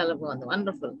 చాలా చాలా బాగుంది.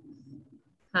 వండర్ఫుల్.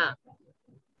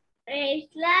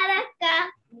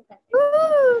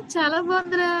 చాలా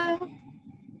బాగుందిరా.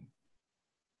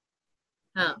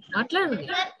 మాట్లాడు.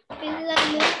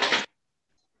 పిల్లలు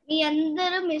మీ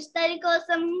అందరూ మిస్టరీ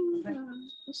కోసం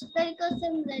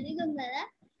రెడీగా ఉన్నారా?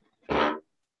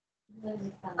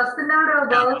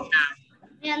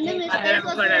 మీ అందరూ మిస్టరీ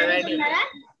కోసం రెడీగా ఉన్నారా?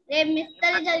 రేపు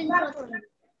మిస్టరీ జరిగిపోతుంది.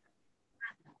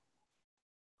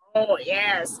 ఓ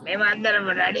yes, మేమందరం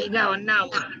రెడీగా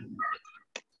ఉన్నాము.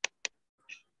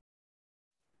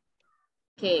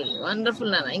 ఓకే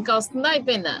వండర్ఫుల్ నాన్న. ఇంకా వస్తుందా,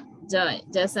 అయిపోయిందా?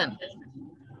 Jason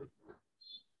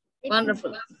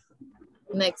wonderful.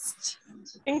 నెక్స్ట్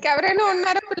ఇంకెవరైనా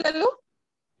ఉన్నారా పిల్లలు?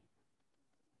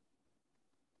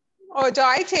 ఓ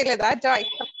జాయ్ చేయలేదా? జాయ్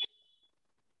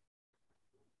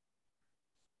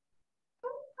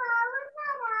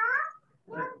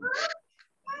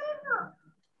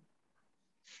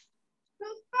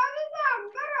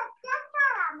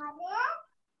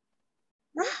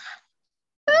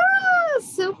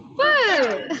సూపర్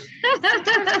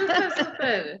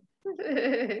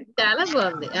చాలా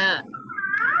బాగుంది.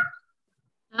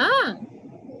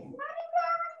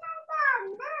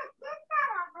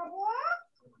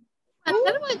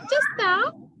 అందరం వచ్చేస్తా.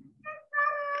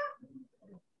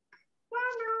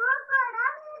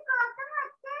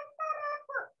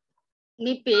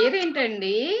 నీ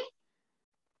పేరేంటండి?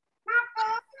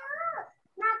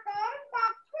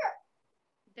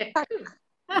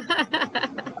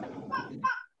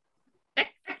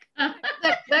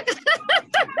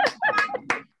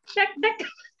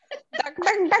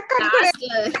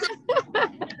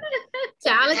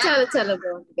 చాలా చాలా చాలా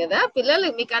బాగుంది కదా పిల్లలు.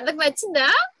 మీకు అందరికి నచ్చిందా?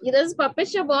 ఈరోజు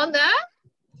పప్పెట్ షో బాగుందా?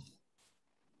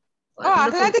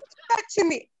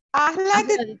 వచ్చింది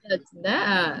వచ్చిందా?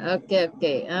 Okay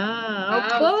okay.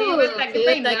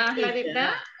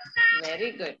 Very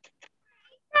good.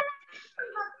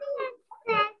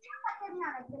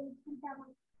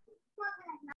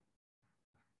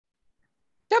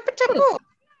 చెప్పు.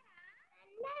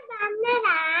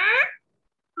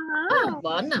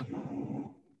 బాగున్నా.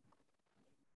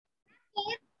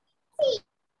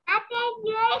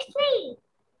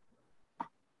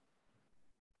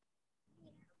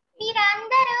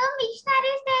 మీరందరూ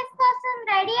మిషనరీస్ డేస్ కోసం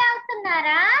రెడీ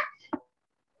అవుతున్నారా?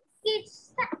 కిడ్స్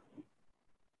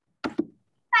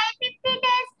 550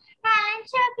 డేస్ టాలెంట్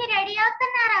షోకి రెడీ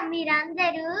అవుతున్నారా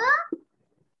మీరందరూ?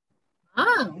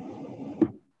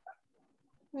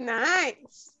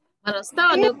 నైస్. మరి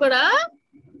వస్తావా నువ్వు కూడా?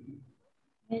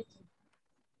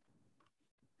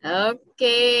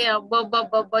 ఓకే.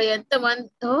 అబ్బబ్బబ్బబ్బా ఎంత మంది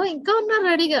ఇంకా ఉన్నారు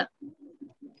రెడీగా.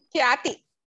 ఖ్యాతి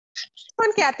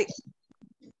ఖ్యాతి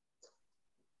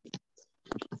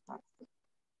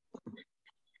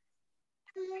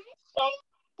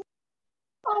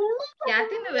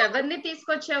ఖ్యాతి నువ్వు ఎవరిని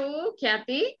తీసుకొచ్చావు?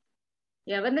 ఖ్యాతి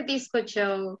ఎవరిని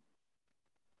తీసుకొచ్చావు?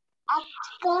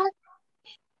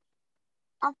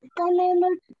 అక్క నేను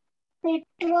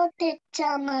పెట్రోల్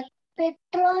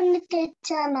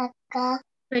తెచ్చానక్క.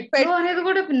 పెట్రో అనేది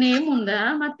కూడా నేమ్ ఉందా?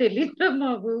 మాకు తెలియదు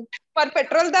బాబు. మరి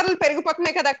పెట్రోల్ ధరలు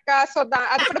పెరిగిపోతున్నాయి కదక్క. సో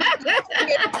అది కూడా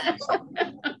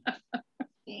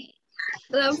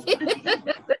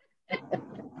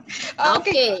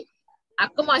ఓకే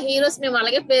అక్క, మా హీరోస్ మేము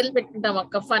అలాగే పేర్లు పెట్టుకుంటాం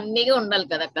అక్క, ఫన్నీగా ఉండాలి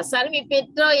కదక్క. సరే మీ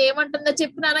పెట్రో ఏమంటుందో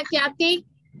చెప్పినారా ఖ్యాతి?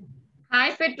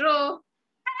 Hi petro.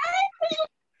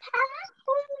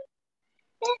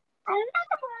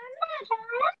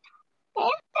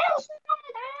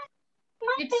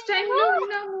 కిడ్స్ టైమ్ లో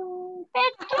ఉన్నాము.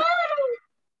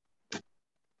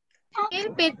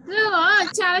 పెట్రో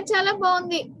చాలా చాలా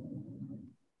బాగుంది.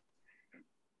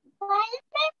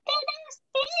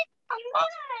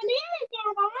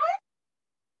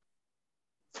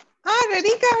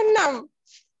 రెడీగా ఉన్నాం.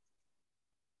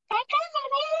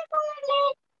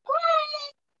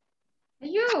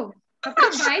 అయ్యో అప్పుడు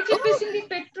బాయ్ చెప్పేసింది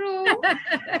పెట్రో.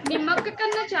 నిమ్మక్క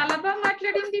కన్నా చాలా బాగా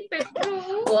మాట్లాడింది పెట్రో.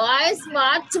 వాయిస్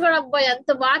మార్చుకోడు అబ్బాయి,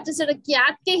 ఎంత మార్చేసాడు.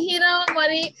 ఖ్యాతి హీరో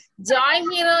మరి జాయ్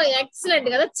హీరో ఎక్సలెంట్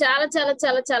కదా, చాలా చాలా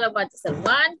చాలా చాలా బాగా చేస్తారు.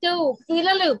 1 2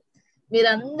 పిల్లలు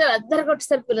మీరందరూ అద్దరు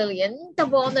కొట్టేస్తారు. పిల్లలు ఎంత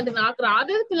బాగుందండి, నాకు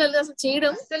రాలేదు పిల్లలు అసలు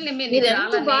చేయడం. మీరు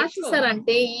ఎంత బాగా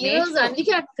చేస్తారంటే ఈ రోజు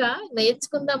అందుకే అక్క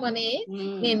నేర్చుకుందామని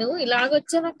నేను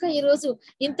ఇలాగొచ్చానక్క. ఈ రోజు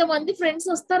ఇంతమంది ఫ్రెండ్స్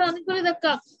వస్తారు అనుకోలేదు అక్క.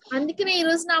 అందుకనే ఈ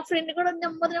రోజు నా ఫ్రెండ్ కూడా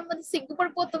నెమ్మది నెమ్మది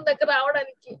సిగ్గుపడిపోతుంది అక్క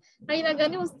రావడానికి, అయినా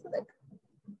కానీ వస్తుంది అక్క.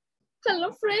 హలో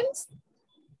ఫ్రెండ్స్,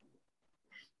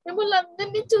 మిమ్మల్ని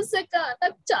అందరినీ చూసాక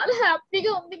నాకు చాలా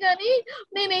హ్యాపీగా ఉంది, కానీ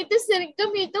నేనైతే సరిగ్గా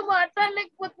మీతో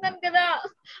మాట్లాడలేకపోతున్నాను కదా,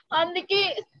 అందుకే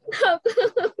నాకు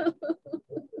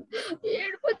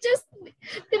ఏడుపు వచ్చేస్తుంది.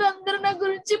 మీరందరూ నా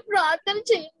గురించి ప్రార్థన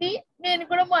చేయండి, నేను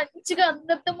కూడా మంచిగా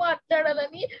అందరితో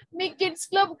మాట్లాడాలని. మీ కిడ్స్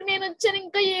క్లబ్ కి నేను వచ్చాను,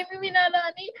 ఇంకా ఏమి వినాలా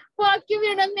అని. వాక్యం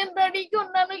వినడానికి నేను రెడీగా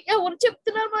ఉన్నాను. ఎవరు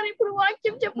చెప్తున్నారు మరి ఇప్పుడు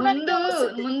వాక్యం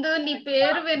చెప్పడానికి? ముందు నీ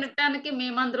పేరు వినటానికి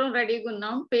మేమందరం రెడీగా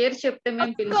ఉన్నాం. పేరు చెప్తే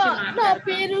మేము పిలిచి నా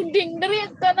పేరు డింగరి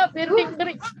అక్క. నా పేరు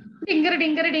డింగరి. డింగరి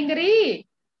డింగరి డింగరి.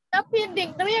 నా పేరు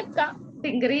డింగరి అక్క.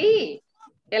 డింగరి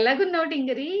ఎలాగున్నావు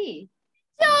డింగరి?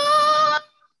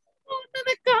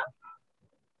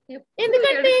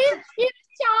 ఎందుకంటే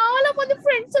చాలా మంది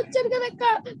ఫ్రెండ్స్ వచ్చారు కదక్క,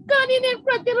 కానీ నేను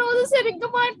ప్రతిరోజు సరిగ్గా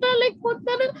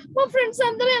మాట్లాడలేకపోతాను. మా ఫ్రెండ్స్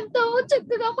అందరూ ఎంతో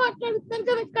చక్కగా మాట్లాడుతున్నారు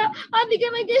కదక్క, అందుకే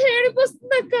నాకు ఏడుపు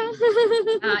వస్తుంది అక్క.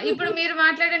 ఇప్పుడు మీరు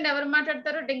మాట్లాడండి. ఎవరు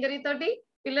మాట్లాడతారు డింగరి తోటి?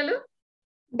 పిల్లలు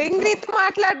డింగరితో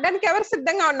మాట్లాడడానికి ఎవరు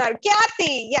సిద్ధంగా ఉన్నారు?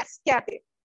 ఖ్యాతి. ఎస్ ఖ్యాతి.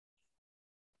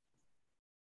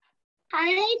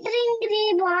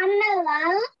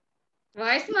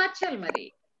 వాయిస్ మార్చాలి మరి.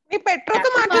 మీ పెట్రోతో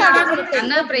మాట్లాడాలి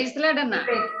అన్న. ప్రైజ్ లాడన్నా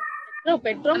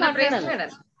పెట్రో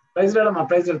మాట్లాడాలి. ప్రైజ్ రాడమ్మా,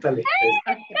 ప్రైజ్ తల్లి.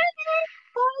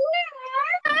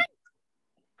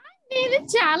 నేను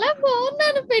చాలా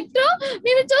బాగున్నాను పెట్రో,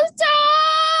 నేను చూసి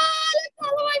చాలా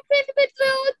కాలం అయిపోయింది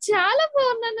పెట్రో, చాలా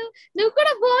బాగున్నాను. నువ్వు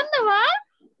కూడా బాగున్నావా?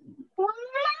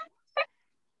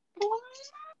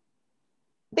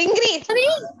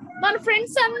 మన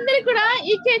ఫ్రెండ్స్ అందరు కూడా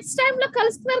ఈ కిడ్స్ టైమ్ లో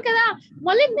కలుస్తున్నారు కదా,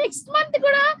 మళ్ళీ నెక్స్ట్ మంత్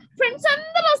కూడా ఫ్రెండ్స్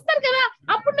అందరు వస్తారు కదా,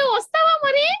 అప్పుడు నువ్వు వస్తావా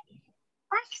మరి?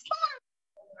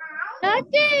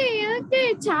 ఓకే ఓకే,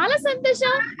 చాలా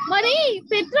సంతోషం. మరి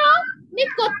పెట్రో నీ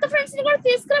కొత్త ఫ్రెండ్స్ ని కూడా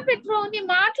తీసుకురా పెట్రో, నీ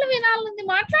మాటలు వినాలనుంది,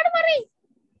 మాట్లాడు మరి.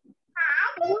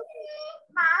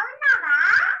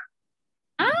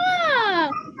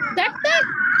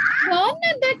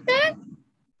 బాగున్నాను డాక్టర్.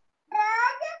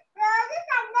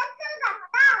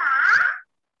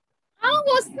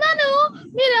 వస్తున్నాను,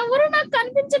 మీరెవరు నాకు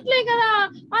కనిపించట్లే కదా,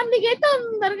 అందుకే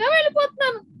తొందరగా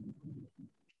వెళ్ళిపోతున్నాను.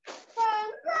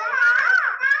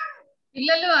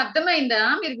 పిల్లలు అర్థమైందా?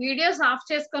 మీరు వీడియోస్ ఆఫ్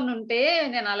చేసుకొని ఉంటే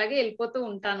నేను అలాగే వెళ్ళిపోతూ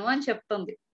ఉంటాను అని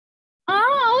చెప్తుంది.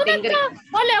 అవునక్క,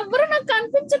 వాళ్ళు ఎవరు నాకు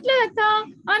కనిపించట్లేదు అక్క,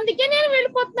 అందుకే నేను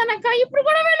వెళ్ళిపోతున్నాను అక్క. ఇప్పుడు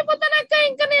కూడా వెళ్ళిపోతాను అక్క.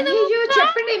 ఇంకా నేను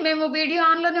చెప్పండి, మేము వీడియో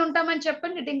ఆన్ లోనే ఉంటామని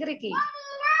చెప్పండి డింగరికి.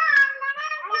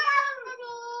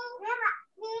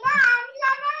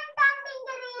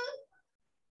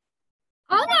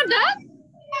 అవునా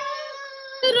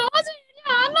రోజు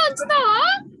ఆన్ లో ఉంచుతావా?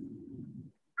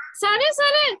 సరే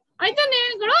సరే, అయితే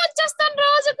నేను కూడా వచ్చేస్తాను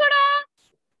రోజు కూడా.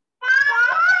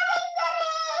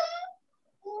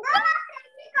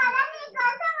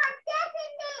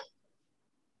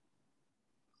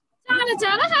 చాలా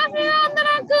చాలా హ్యాపీగా ఉంది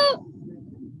నాకు.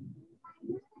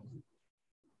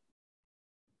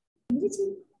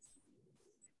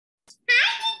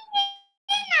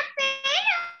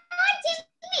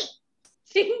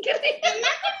 చింకిరి.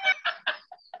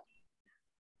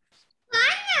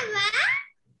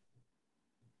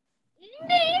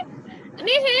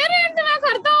 నీ హెయిర్ ఏంటి నాకు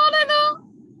అర్థం అవ్వలేదు.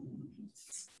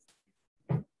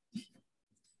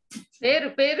 పేరు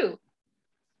పేరు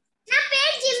నా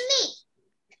పేరు జిమ్మి.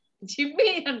 జిమ్మి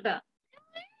అంట.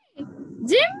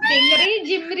 జిమ్మి. టింగరి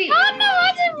జిమ్రి.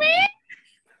 జిమ్మి.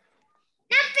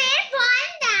 నా పేరు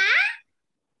బాగుందా?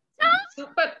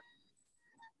 సూపర్.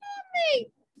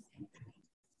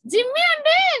 జిమ్మి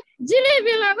అంటే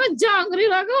జిలేబీ లాగా జాంగ్రీ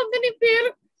లాగా ఉంది నీ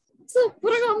పేరు.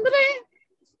 సూపర్ గా ఉంది.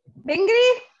 డింగిరి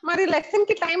మరి లెసన్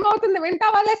కి టైం అవుతుంది,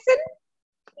 వింటావా లెసన్?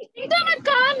 వింటానక్క,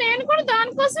 నేను కూడా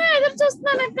దానికోసమే ఎదురు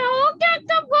చూస్తున్నానక్క. ఓకే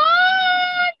అక్క,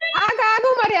 బాయ్. కాదు,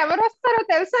 మరి ఎవరు వస్తారో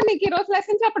తెలుసా నీకు ఈ రోజు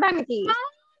లెసన్ చెప్పడానికి?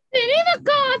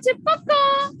 తెలియదక్క, చెప్పక్క.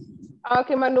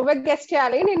 ఓకే, మరి నువ్వే గెస్ట్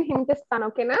చేయాలి, నేను హింట్ ఇస్తాను.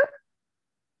 ఓకేనా?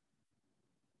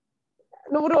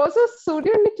 నువ్వు రోజు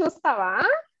సూర్యుడిని చూస్తావా?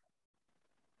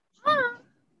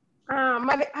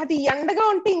 మరి అది ఎండగా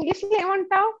ఉంటే ఇంగ్లీష్ లో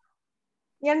ఏమంటావు?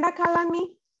 ఎండాకాలాన్ని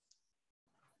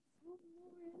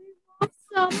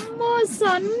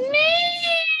సన్నీ.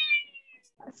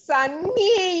 సన్నీ.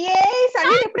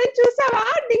 సన్నీ ఎప్పుడైనా చూసావా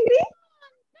డింగ్రీ?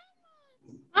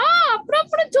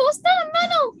 అప్పుడప్పుడు చూస్తా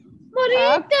ఉన్నాను. మరి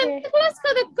 10th క్లాస్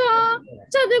కదక్క,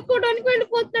 చదువుకోవడానికి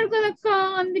వెళ్ళిపోతున్నాడు కదక్క,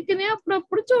 అందుకనే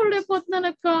అప్పుడప్పుడు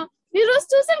చూడలేకపోతున్నానక్క. ఈ రోజు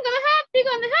చూసాను కదా,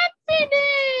 హ్యాపీగా ఉంది. Happy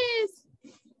days.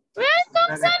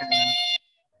 Welcome Sunny.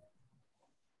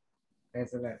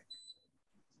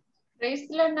 Praise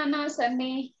lord నాన్న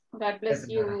Sunny. God bless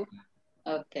you.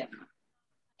 Okay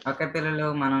okay పిల్లలు,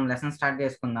 మనం లెసన్ స్టార్ట్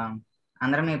చేసుకుందాం.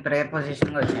 అందరం మీ ప్రేయర్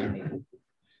పొజిషన్ వచ్చేయండి.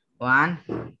 1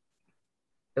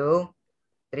 2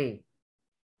 3.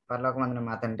 పరలోకమందున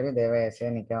మా తండ్రి, దేవ యేసయ్య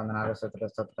నీకే వందనాలు,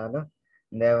 స్తుతులు.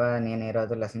 దేవ, నేను ఈ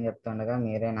రోజు లెసన్ చెప్తుండగా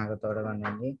మీరే నాకు తోడుగా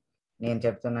ఉండండి. నేను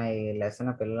చెప్తున్న ఈ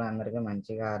లెసన్ పిల్లలందరికీ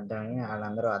మంచిగా అర్థమై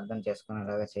వాళ్ళందరూ అర్థం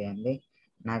చేసుకునేలాగా చేయండి.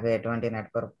 నాకు ఎటువంటి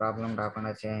నెట్వర్క్ ప్రాబ్లం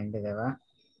రాకుండా చేయండి దేవా.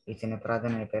 ఈ చిన్న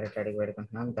ప్రార్థన మీ పేరు అడిగి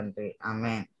పెడుకుంటున్నాను తండ్రి.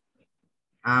 ఆమేన్.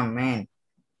 ఆమేన్.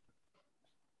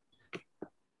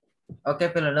 ఓకే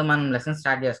పిల్లలు, మనం లెసన్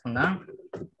స్టార్ట్ చేసుకుందాం.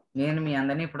 నేను మీ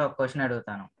అందరినీ ఇప్పుడు ఒక క్వశ్చన్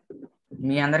అడుగుతాను.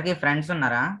 మీ అందరికీ ఫ్రెండ్స్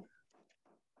ఉన్నారా?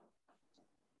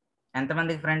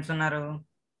 ఎంతమందికి ఫ్రెండ్స్ ఉన్నారు?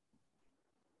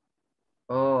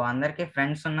 ఓ, అందరికీ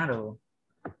ఫ్రెండ్స్ ఉన్నారు.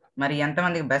 మరి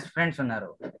ఎంతమందికి బెస్ట్ ఫ్రెండ్స్ ఉన్నారు?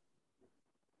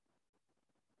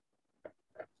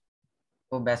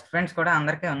 ఓ, బెస్ట్ ఫ్రెండ్స్ కూడా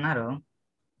అందరికీ ఉన్నారు.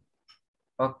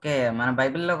 ఓకే, మన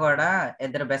బైబిల్లో కూడా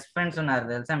 2 బెస్ట్ ఫ్రెండ్స్ ఉన్నారు,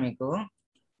 తెలుసా మీకు?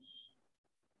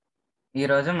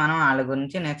 ఈరోజు మనం వాళ్ళ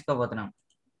గురించి నేర్చుకోబోతున్నాం.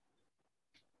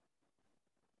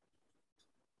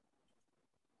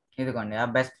 ఇదిగోండి ఆ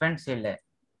బెస్ట్ ఫ్రెండ్స్ వీళ్ళే.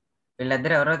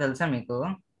 వీళ్ళిద్దరు ఎవరో తెలుసా మీకు?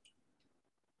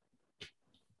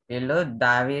 వీళ్ళు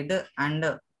దావీద్ అండ్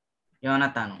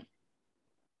యోనతాను.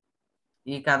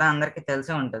 ఈ కథ అందరికీ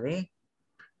తెలిసే ఉంటుంది,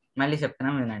 మళ్ళీ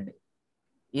చెప్తున్నాం వినండి.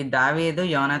 ఈ దావీదు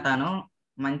యోనతాను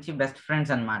మంచి బెస్ట్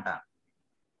ఫ్రెండ్స్ అన్నమాట.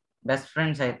 బెస్ట్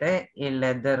ఫ్రెండ్స్ అయితే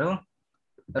వీళ్ళిద్దరూ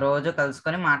రోజు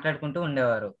కలుసుకొని మాట్లాడుకుంటూ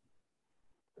ఉండేవారు.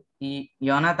 ఈ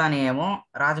యోనతాను ఏమో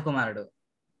రాజకుమారుడు.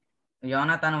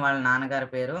 యోనతాను వాళ్ళ నాన్నగారి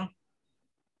పేరు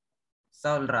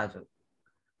సౌల్ రాజు.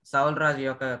 సౌల్ రాజు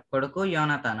యొక్క కొడుకు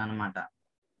యోనతాను అన్నమాట.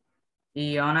 ఈ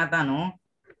యోనతాను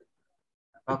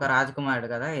ఒక రాజకుమారుడు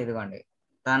కదా. ఇదిగోండి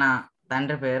తన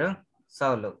తండ్రి పేరు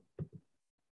సౌలు.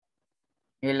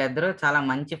 వీళ్ళిద్దరూ చాలా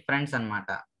మంచి ఫ్రెండ్స్ అన్నమాట.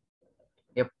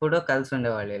 ఎప్పుడూ కలిసి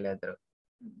ఉండేవాళ్ళు వీళ్ళిద్దరు.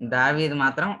 దావీదు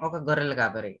మాత్రం ఒక గొర్రెల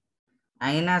కాపరి.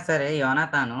 అయినా సరే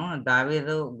యోనతాను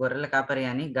దావీదు గొర్రెల కాపరి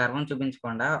అని గర్వం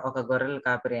చూపించకుండా ఒక గొర్రెల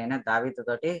కాపరి అయిన దావీదు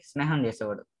తోటి స్నేహం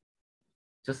చేసేవాడు.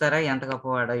 చూసారా ఎంత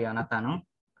గొప్పవాడో యోనతాను.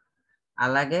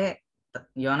 అలాగే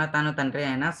యోనతాను తండ్రి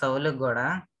అయిన సౌలుకు కూడా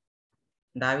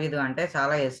దావీదు అంటే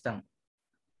చాలా ఇష్టం.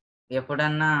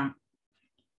 ఎప్పుడన్నా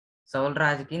సౌలు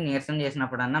రాజుకి నీరసం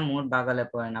చేసినప్పుడన్నా, మూడ్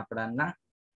బాగోలేకపోయినప్పుడన్నా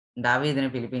దావీదుని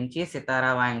పిలిపించి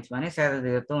సితారా వాయించమని సేద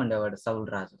తీరుతూ ఉండేవాడు సౌలు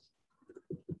రాజు.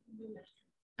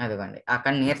 అదిగోండి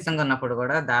అక్కడ నీరసంగా ఉన్నప్పుడు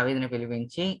కూడా దావీదుని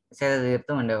పిలిపించి సేద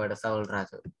తీరుతూ ఉండేవాడు సౌలు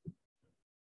రాజు.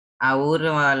 ఆ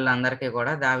ఊరి వాళ్ళందరికీ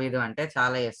కూడా దావీదు అంటే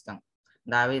చాలా ఇష్టం.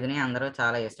 దావీదుని అందరూ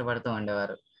చాలా ఇష్టపడుతూ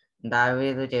ఉండేవారు.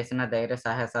 దావీదు చేసిన ధైర్య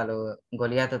సాహసాలు,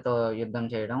 గొలియాతుతో యుద్ధం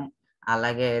చేయడం,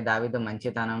 అలాగే దావీదు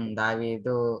మంచితనం,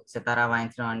 దావీదు సితారా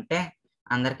వాయించడం అంటే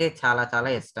అందరికీ చాలా చాలా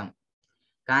ఇష్టం.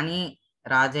 కానీ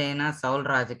రాజు అయిన సౌలు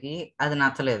రాజుకి అది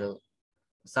నచ్చలేదు.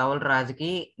 సౌలు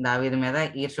రాజుకి దావీదు మీద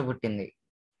ఈర్ష్య పుట్టింది.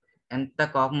 ఎంత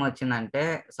కోపం వచ్చిందంటే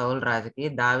సౌలు రాజుకి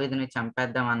దావీదుని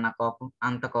చంపేద్దామన్న కోపం,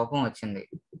 అంత కోపం వచ్చింది.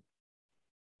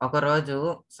 ఒకరోజు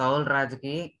సౌలు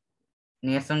రాజుకి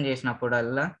నీరసం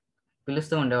చేసినప్పుడల్లా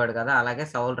పిలుస్తూ ఉండేవాడు కదా. అలాగే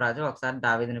సౌలు రాజు ఒకసారి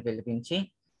దావీదుని పిలిపించి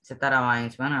సితారా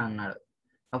వాయించమని అన్నాడు.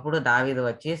 అప్పుడు దావీదు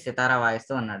వచ్చి సితారా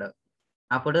వాయిస్తూ ఉన్నాడు.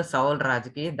 అప్పుడు సౌలు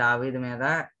రాజుకి దావీదు మీద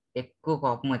ఎక్కువ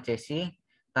కోపం వచ్చేసి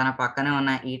తన పక్కనే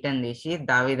ఉన్న ఈటెను తీసి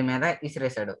దావీదు మీద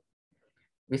విసిరేశాడు.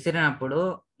 విసిరినప్పుడు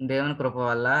దేవుని కృప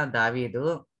వల్ల దావీదు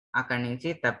అక్కడి నుంచి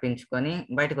తప్పించుకొని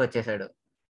బయటకు వచ్చేసాడు.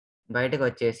 బయటకు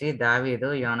వచ్చేసి దావీదు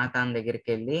యోనాతాను దగ్గరికి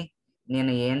వెళ్ళి,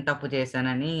 నేను ఏం తప్పు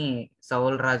చేశానని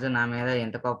సౌలు రాజు నా మీద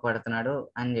ఎంత కోపపడుతున్నాడు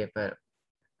అని చెప్పారు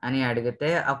అని అడిగితే,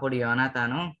 అప్పుడు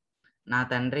యోనాతాను, నా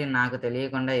తండ్రి నాకు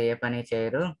తెలియకుండా ఏ పని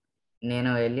చేయరు, నేను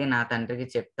వెళ్ళి నా తండ్రికి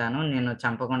చెప్తాను, నేను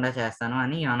చంపకుండా చేస్తాను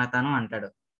అని యోనాతాను అంటాడు.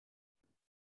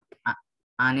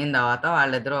 అనిన తర్వాత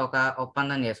వాళ్ళిద్దరూ ఒక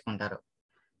ఒప్పందం చేసుకుంటారు.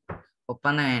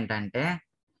 ఒప్పందం ఏంటంటే,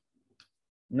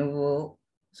 నువ్వు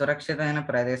సురక్షితమైన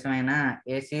ప్రదేశమైన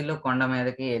ఏసీలు కొండ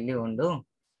మీదకి వెళ్ళి ఉండు,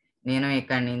 నేను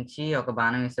ఇక్కడి నుంచి ఒక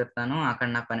బాణం విసురుతాను, అక్కడ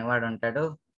నా పనివాడు ఉంటాడు,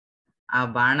 ఆ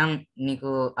బాణం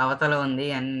నీకు అవతల ఉంది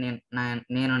అని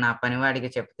నేను నా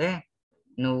పనివాడికి చెప్తే,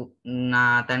 నువ్వు నా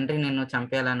తండ్రి నిన్ను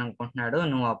చంపేయాలని అనుకుంటున్నాడు,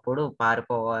 నువ్వు అప్పుడు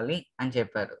పారిపోవాలి అని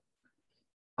చెప్పారు.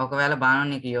 ఒకవేళ బాణం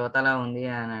నీకు యువతల ఉంది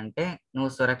అని అంటే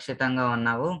నువ్వు సురక్షితంగా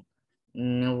ఉన్నావు,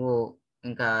 నువ్వు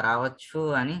ఇంకా రావచ్చు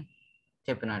అని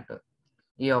చెప్పినట్టు.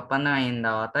 ఈ ఒప్పందం అయిన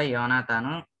తర్వాత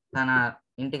యోనాతాను తన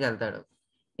ఇంటికి వెళ్తాడు.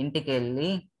 ఇంటికి వెళ్ళి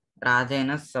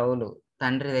రాజైన సౌలు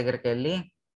తండ్రి దగ్గరికి వెళ్ళి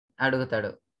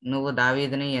అడుగుతాడు, నువ్వు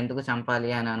దావీదుని ఎందుకు చంపాలి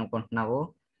అని అనుకుంటున్నావు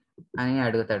అని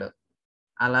అడుగుతాడు.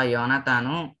 అలా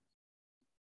యోనాతాను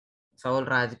సౌలు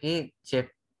రాజుకి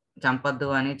చంపద్దు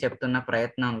అని చెప్తున్న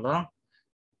ప్రయత్నంలో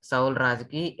సౌలు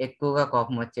రాజుకి ఎక్కువగా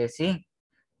కోపం వచ్చేసి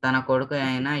తన కొడుకు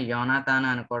అయిన యోనాతాను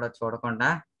అని కూడా చూడకుండా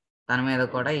తన మీద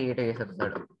కూడా ఈట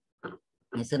విసురుతాడు.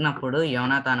 విసిరినప్పుడు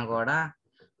యోనాతాను కూడా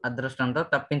అదృష్టంతో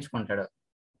తప్పించుకుంటాడు.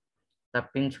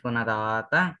 తప్పించుకున్న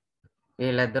తర్వాత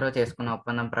వీళ్ళిద్దరూ చేసుకున్న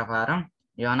ఒప్పందం ప్రకారం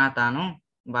యోనాతాను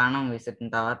బాణం విసిరిన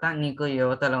తర్వాత నీకు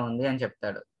యువతలో ఉంది అని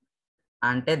చెప్తాడు.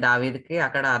 అంటే దావీదుకి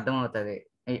అక్కడ అర్థమవుతుంది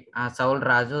ఆ సౌలు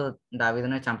రాజు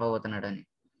దావీదుని చంపబోతున్నాడని.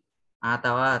 ఆ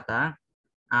తర్వాత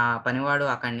ఆ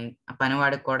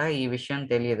పనివాడికి కూడా ఈ విషయం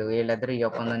తెలియదు, వీళ్ళిద్దరూ ఈ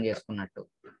ఒప్పందం చేసుకున్నట్టు.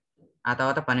 ఆ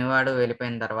తర్వాత పనివాడు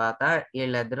వెళ్ళిపోయిన తర్వాత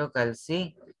వీళ్ళిద్దరూ కలిసి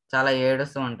చాలా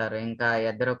ఏడుస్తూ ఉంటారు, ఇంకా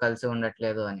ఇద్దరు కలిసి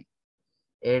ఉండట్లేదు అని.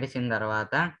 ఏడిచిన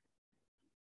తర్వాత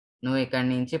నువ్వు ఇక్కడి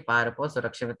నుంచి పారిపో,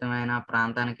 సురక్షితమైన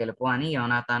ప్రాంతానికి వెళ్ళిపో అని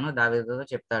యోనాతాను దావీదుతో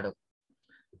చెప్తాడు.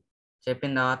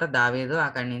 చెప్పిన తర్వాత దావీదు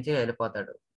అక్కడి నుంచి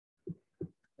వెళ్ళిపోతాడు.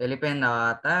 వెళ్ళిపోయిన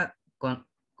తర్వాత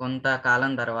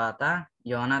కొంతకాలం తర్వాత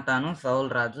యోనాతాను సౌలు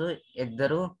రాజు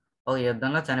ఇద్దరు ఒక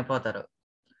యుద్ధంలో చనిపోతారు.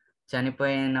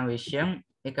 చనిపోయిన విషయం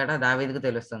ఇక్కడ దావీదుకు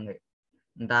తెలుస్తుంది.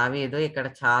 దావీదు ఇక్కడ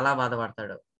చాలా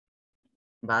బాధపడతాడు.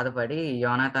 బాధపడి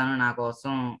యోనాతాను నా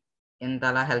కోసం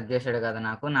ఇంతలా హెల్ప్ చేశాడు కదా,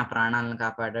 నాకు నా ప్రాణాలను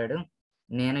కాపాడాడు,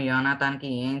 నేను యోనాతానికి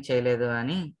ఏం చేయలేదు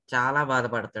అని చాలా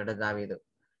బాధపడతాడు దావీదు.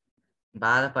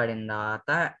 బాధపడిన తర్వాత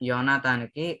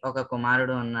యోనాతానికి ఒక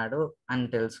కుమారుడు ఉన్నాడు అని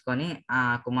తెలుసుకొని ఆ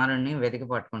కుమారుడిని వెతికి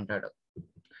పట్టుకుంటాడు.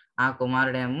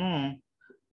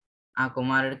 ఆ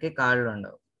కుమారుడికి కాళ్ళు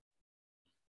ఉండవు,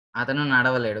 అతను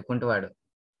నడవలేడు, కుంటివాడు.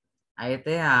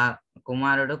 అయితే ఆ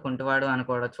కుమారుడు కుంటివాడు అని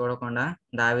కూడా చూడకుండా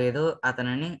దావీదు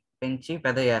అతనిని పెంచి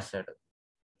పెద్ద చేస్తాడు.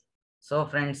 సో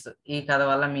ఫ్రెండ్స్, ఈ కథ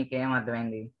వల్ల మీకు ఏం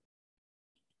అర్థమైంది?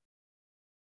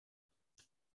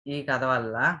 ఈ కథ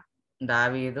వల్ల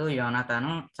దావీదు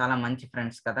యోనాతాను చాలా మంచి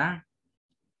ఫ్రెండ్స్ కదా.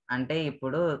 అంటే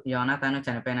ఇప్పుడు యోనాతాను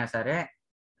చనిపోయినా సరే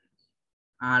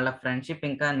వాళ్ళ ఫ్రెండ్షిప్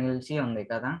ఇంకా నిలిచి ఉంది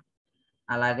కదా.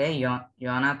 అలాగే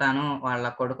యోనాతాను వాళ్ళ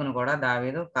కొడుకును కూడా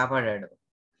దావీదు కాపాడాడు.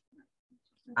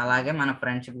 అలాగే మన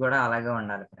ఫ్రెండ్షిప్ కూడా అలాగే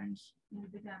ఉండాలి ఫ్రెండ్స్.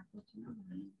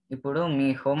 ఇప్పుడు మీ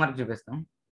హోంవర్క్ చూపిస్తాం.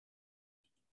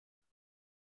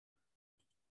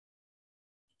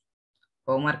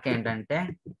 హోంవర్క్ ఏంటంటే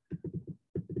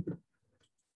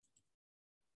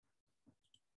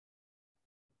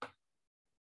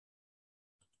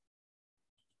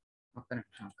ఒక్క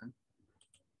నిమిషం.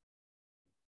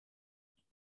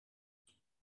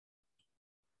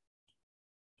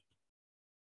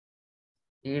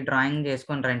 ఈ డ్రాయింగ్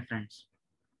చేసుకొని రండి ఫ్రెండ్స్.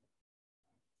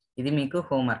 ఇది మీకు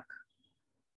హోంవర్క్.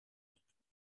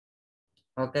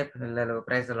 ఓకే పిల్లలు,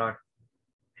 praise the lord.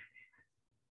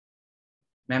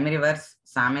 Memory verse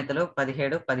సామెతలు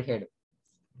 17:17.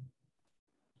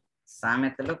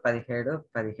 సామెతలు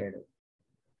 17:17.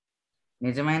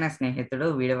 నిజమైన స్నేహితుడు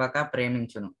విడవక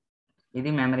ప్రేమించును. ఇది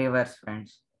మెమరీ వర్స్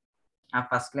ఫ్రెండ్స్. ఆ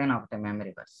ఫస్ట్ లైన్ ఒకటే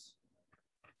మెమరీ వర్స్.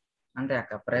 అంతే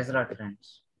అక్క. Praise the lord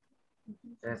friends.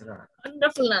 Praise the lord.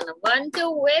 Wonderful నాన్న. 1 2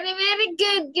 very very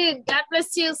good. God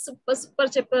bless you.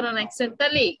 Super చెప్పారు. నెక్స్ట్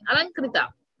తల్లి అలంకృత.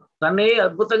 తన్ని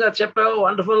అద్భుతంగా చెప్పావు,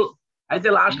 వండర్ఫుల్. అయితే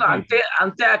లాస్ట్ లో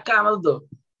అంతే అక్క అనొద్దు,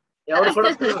 ఎవరు కూడా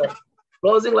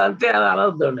క్లోజింగ్ లో అంతే అని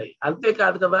అనొద్దు అండి. అంతే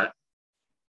కాదు కదా,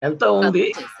 ఎంతో ఉంది.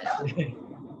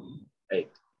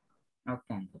 ఓకే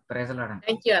అండి, ప్రైజ్ లార్డ్ అండి.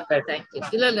 థ్యాంక్ యూ అక్క, థ్యాంక్ యూ.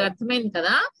 పిల్లలు అర్థమైంది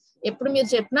కదా, ఎప్పుడు మీరు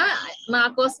చెప్పినా నా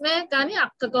కోసమే కానీ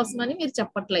అక్క కోసమని మీరు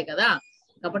చెప్పట్లే కదా,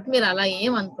 కాబట్టి మీరు అలా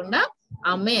ఏం అనుకుండా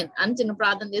ఆమేన్ అని చిన్న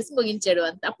ప్రార్థన చేసి ముగించాడు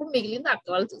అంతే. అప్పుడు మిగిలింది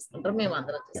అక్క వాళ్ళు చూసుకుంటారు, మేము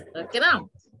అందరం చూసుకుంటాం. ఓకేనా,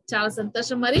 చాలా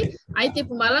సంతోషం. మరి అయితే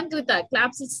ఇప్పుడు అలంకృత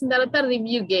క్లాప్స్ ఇచ్చిన తర్వాత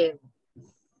review game.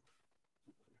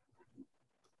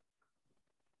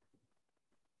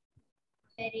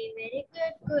 Very, very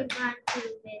good, good. 1, 2,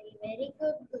 very, very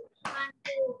good, good. 1,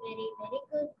 2, very, very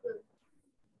good, good.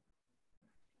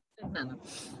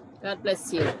 God bless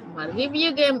you. మరి రివ్యూ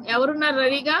గేమ్ ఎవరున్నారు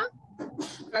రెడీగా?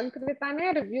 అలంకృతనే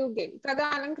రివ్యూ గేమ్ కదా.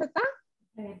 అలంకృత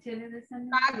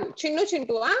కాదు, చిన్ను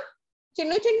చింటూవా?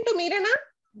 చిన్ను చింటూ మీరేనా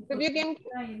రివ్యూ గేమ్?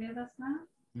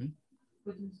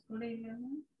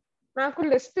 నాకు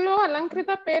లిస్ట్ లో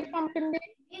అలంకృత పేరు పంపింది.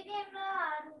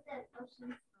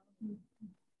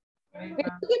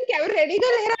 ఎవరు రెడీగా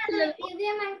లేరా?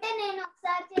 అంటే నేను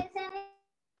ఒకసారి చేశాను.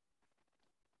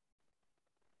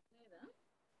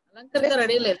 అలంకృత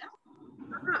రెడీ లేదా?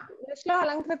 లిస్ట్ లో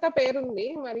అలంకృత పేరుంది.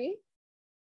 మరి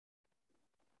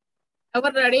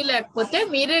ఎవరు రెడీ లేకపోతే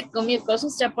మీరే మీరు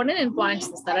క్వశ్చన్స్ చెప్పండి, నేను పాయింట్స్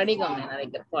ఇస్తాను. రెడీగా ఉన్నాయి నా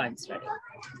దగ్గర పాయింట్స్,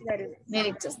 రెడీ నేను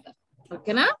ఇచ్చేస్తాను.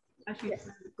 ఓకేనా,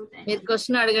 మీరు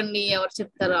క్వశ్చన్ అడగండి, ఎవరు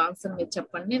చెప్తారో ఆన్సర్ మీరు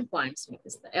చెప్పండి, నేను పాయింట్స్ మీకు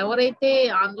ఇస్తాను. ఎవరైతే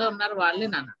ఆన్ లో ఉన్నారో వాళ్ళే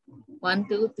నాన్న. 1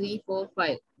 2 3 4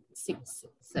 5 6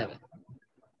 7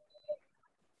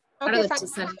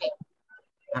 అడగొచ్చేసండి.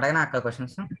 అడగనా అక్క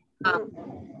క్వశ్చన్స్?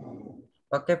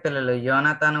 ఓకే పిల్లలు,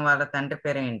 యోనాతాను వాళ్ళ తండ్రి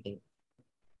పేరు ఏంటి?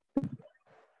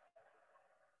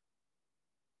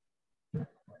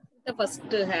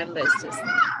 ఫస్ట్ హ్యాండ్ రైజ్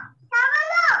చేస్తాను.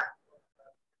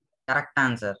 Correct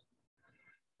answer.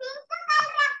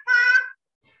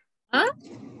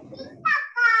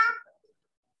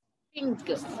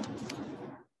 Pink.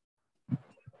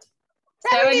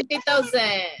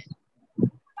 70,000.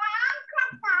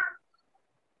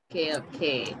 Okay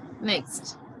okay, next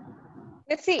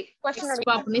Nissi question అడుగు.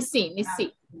 పాప నిస్సి.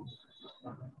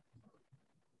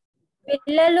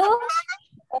 పిల్లలు,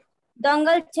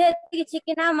 దొంగల చేతికి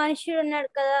చిక్కిన మనుషుడు ఉన్నాడు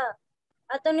కదా,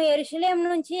 అతను యెరూషలేం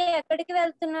నుంచి ఎక్కడికి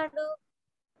వెళ్తున్నాడు?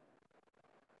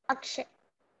 అక్షయ్.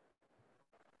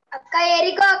 అక్క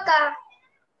ఎరికో అక్క.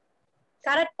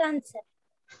 Correct answer.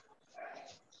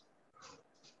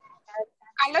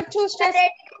 కలర్ చూస్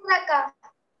రెడ్ కలర్ అక్క.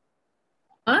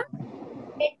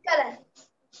 Red colour.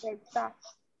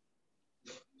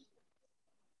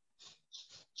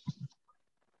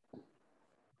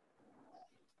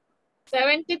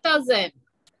 70,000.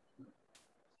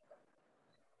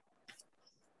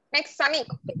 నెక్స్ట్ సనీ.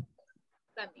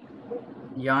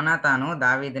 యోనాతాను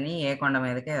దావీదుని ఏ కొండ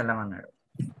మీదకి వెళ్ళమన్నాడు?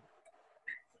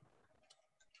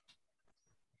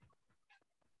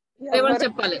 ఎవరు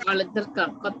చెప్పాలి? వాళ్ళిద్దరు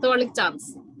కొత్త వాళ్ళకి ఛాన్స్.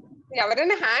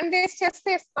 ఎవరైనా హ్యాండ్ రేస్ చేస్తే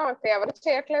ఇస్తాం. ఎవరు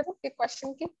చేయట్లేదు ఈ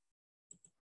క్వశ్చన్ కి.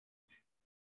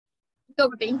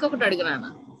 ఇంకొకటి అడిగినా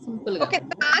సింపుల్ గా. ఓకే,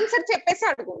 ఆన్సర్ చెప్పేసి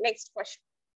అడుగు. Next question.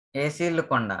 ఏసీలు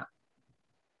కొండ.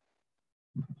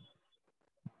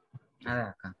 అదే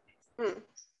అక్క.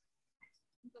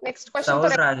 Next question.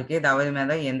 సౌలు రాజుకి దావీదు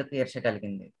మీద ఎందుకు ఈర్ష్య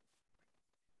కలిగింది?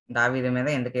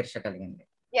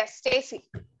 yes చేసి.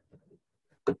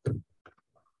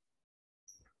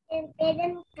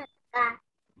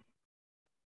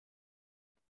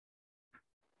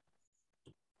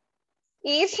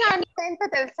 ఈర్ష్య అంటే ఏంటో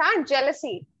తెలుసా?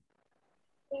 జెలసీ.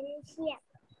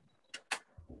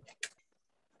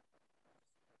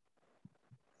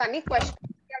 సనీ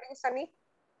క్వశ్చన్ అడుగు. సనీ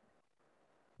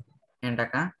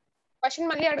ఏంటక్క? క్వశ్చన్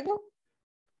మళ్ళీ అడుగు.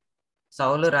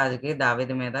 సౌలు రాజుకి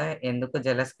దావీదు మీద ఎందుకు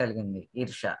జెలస్ కలిగింది,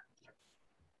 ఈర్ష్య?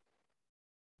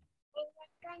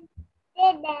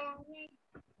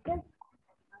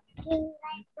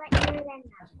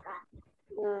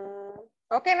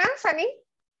 ఓకేనా సనీ?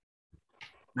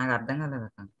 నాకు అర్థం కాలేదు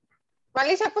అక్క.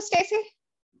 మళ్ళీ చెప్పు స్టేసీ.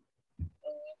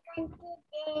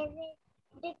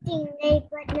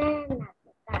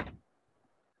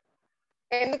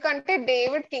 ఎందుకంటే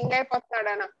డేవిడ్ కింగ్ అయిపోతున్నాడు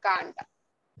అని అక్క అంట.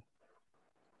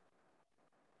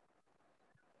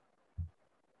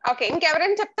 ఓకే,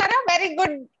 ఇంకెవరైనా చెప్తారా? Very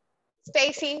good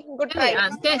Stacey, good try.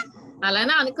 అంతే,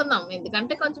 అలానే అనుకుందాం,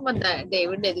 ఎందుకంటే కొంచెం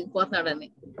డేవిడ్ ఎదిగిపోతున్నాడని.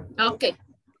 ఓకే,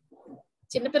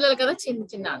 చిన్నపిల్లలు కదా,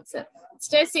 చిన్న ఆన్సర్.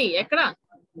 స్టేసీ ఎక్కడ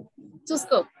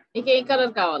చూసుకో, నీకు ఏ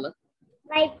కలర్ కావాలో?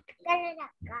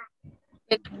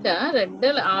 Red,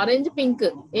 orange, pink.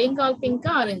 ఏం కావాలి? పింక్,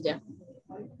 ఆరెంజా?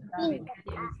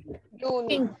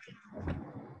 పింక్.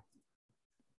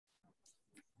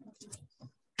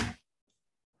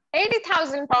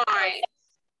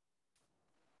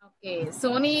 ఓకే,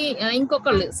 సోనీ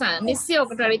ఇంకొకళ్ళు నిస్సి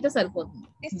ఒకటి అడిగితే సరిపోతుంది.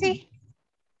 నిస్సి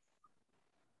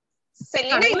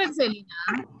సెలీనా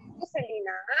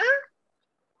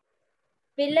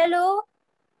పిల్లలు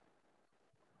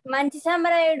మంచి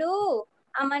సమరయుడు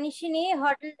ఆ మనిషిని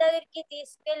హోటల్ దగ్గరికి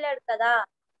తీసుకెళ్ళాడు కదా,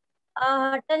 ఆ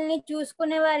హోటల్ ని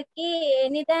చూసుకునే వారికి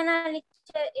ఎన్ని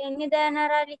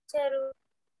దానారాలు ఇచ్చారు?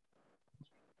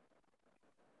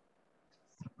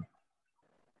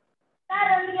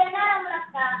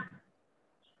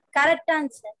 Correct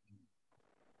answer.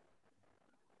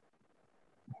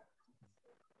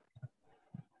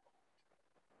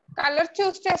 కలర్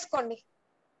చూస్ చేసుకోండి.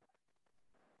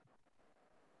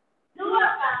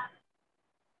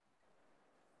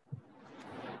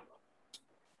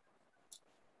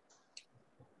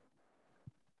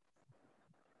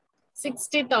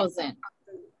 $60,000.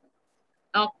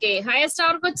 ఓకే, హైయెస్ట్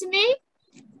ఎవరికి వచ్చింది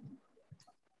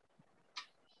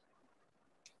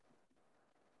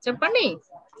చెప్పండి.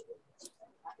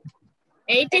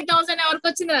 80,000 ఎవరికి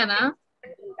వచ్చింది నానా?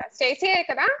 స్టేసీ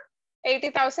కదా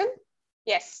 80,000.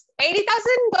 Yes,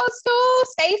 80,000 goes to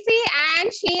Stacy and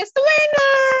she is the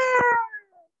winner.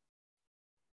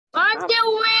 One, two,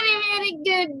 very, very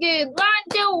good, good. One,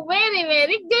 two, very,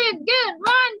 very good, good.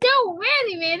 One, two,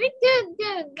 very, very good,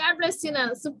 good. God bless you,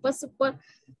 Nana. Super, super.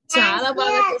 చాలా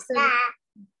బాగా చేశారు.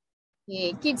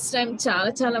 Kids time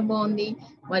చాలా చాలా బాగుంది.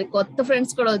 మరి కొత్త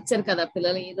friends కూడా వచ్చారు కదా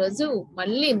పిల్లలు. ఈ రోజు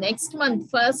మళ్ళీ నెక్స్ట్ మంత్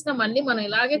ఫస్ట్ మళ్ళీ మనం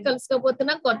ఇలాగే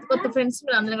కలుసుకోబోతున్నా. కొత్త కొత్త ఫ్రెండ్స్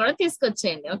మీరు అందరిని కూడా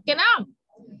తీసుకొచ్చేయండి, ఓకేనా?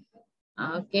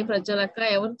 ఓకే ప్రజలక్క,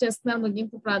 ఎవరు చేస్తున్నారు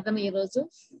ముగింపు ప్రార్థన ఈ రోజు?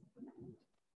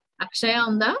 అక్షయ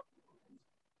ఉందా?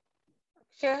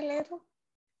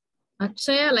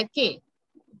 అక్షయ, లక్కీ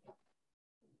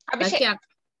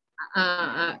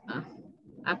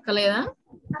అక్క లేదా?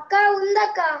 అక్క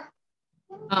ఉందక్క.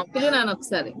 పిలు నాన్న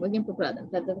ఒకసారి ముగింపు ప్రార్థన.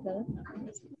 పెద్దది కదా.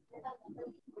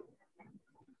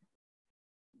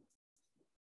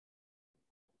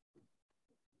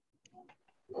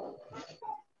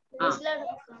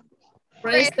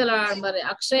 Praise the lord. మరి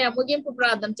అక్షయ ముగింపు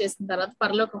ప్రార్థన చేసిన తర్వాత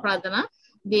పరలోక ప్రార్థన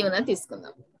దీవెన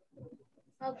తీసుకుందాం.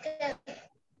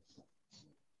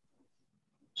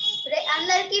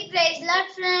 అందరికి ప్రైజ్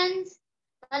లార్డ్ ఫ్రెండ్స్.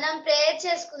 మనం ప్రేయర్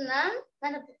చేసుకుందాం.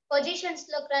 మన పొజిషన్స్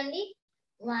లోకి రండి.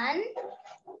 1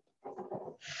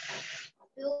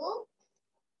 2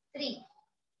 3.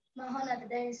 మహోన్నత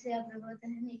యేసయ్యా ప్రభువా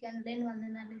తండ్రి, నీకు అందరిని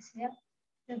వందనాలు యేసయ్యా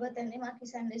ప్రభువా తండ్రి. మాకు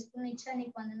సండే స్కూల్ ఇచ్చా,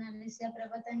 నీకు వందనాలు యేసయ్యా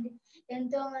ప్రభువా తండ్రి.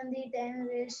 ఎంతో మంది టైం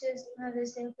వేస్ట్ చేస్తున్నారు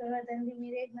యేసయ్యా ప్రభువా తండ్రి.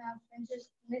 మీరే జ్ఞాపకం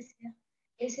చేసుకోండి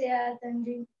యేసయ్యా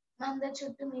తండ్రి. మా అందరి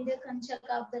చుట్టూ మీరే కంచె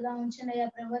కాపుదలా ఉంచండి అయ్యా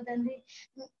ప్రభువా తండ్రి.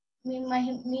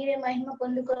 మీరే మహిమ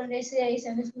పొందుకోండి యేసయ్యా ఈ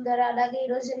సండే స్కూల్ ద్వారా. అలాగే ఈ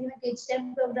రోజు జరిగిన కిడ్స్ టైం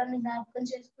ప్రోగ్రామ్ ని జ్ఞాపకం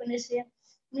చేసుకోండి యేసయ్యా.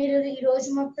 మీరు ఈ రోజు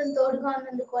మొత్తం తోడుగా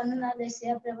ఉన్నందుకు వందనాలు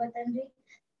యేసయ్యా ప్రభువా తండ్రి.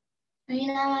 మీ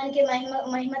నామానికి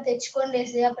మహిమ తెచ్చుకోండి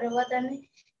యేసయ్యా ప్రభువా తండ్రి.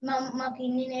 మాకు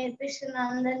ఇన్ని నేర్పిస్తున్న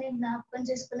అందరినీ జ్ఞాపకం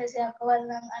చేసుకునే అక్క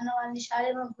వాళ్ళని, అన్న వాళ్ళని,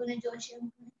 శాలేం అనుకుని, జోషి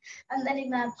అనుకుని అందరినీ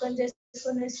జ్ఞాపకం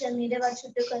చేసుకుని మీరే వారి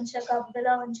చుట్టూ కొంచెం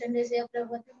కాపుదలా ఉంచండి యేసయ్యా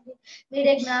ప్రభువా తండ్రి.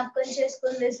 మీరే జ్ఞాపకం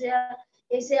చేసుకోండి యేసయ్యా.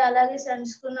 అలాగే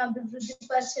సంస్కృతిని అభివృద్ధి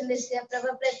పరచండి యేసయ్యా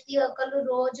ప్రభువా. ప్రతి ఒక్కరు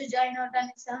రోజు జాయిన్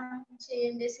అవడానికి సహాయం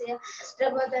చేయండి యేసయ్యా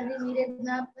ప్రభువా తండ్రి. మీరే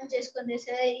జ్ఞాపకం చేసుకోండి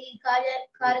యేసయ్యా. ఈ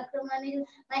కార్యక్రమాన్ని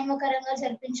మహిమకరంగా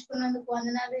జరిపించుకున్నందుకు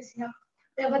వందనాలు యేసయ్యా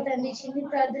ప్రభువా తండ్రి. చిన్ని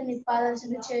ప్రార్థన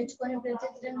పాదాల్సింది చేర్చుకొని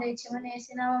ప్రత్యుత్తరం దయచేయమని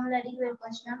యేసు నామములో అడిగి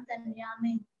వేడుకొంచున్నాం తండ్రి,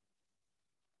 ఆమేన్.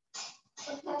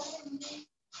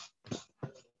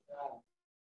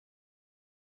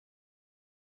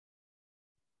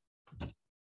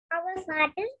 Our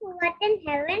Father who art in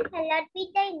heaven, hallowed be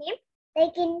thy name. Thy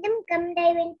kingdom come, thy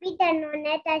will be done on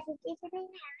earth as it is in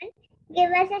heaven.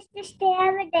 Give us this day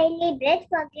our daily bread.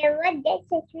 Forgive our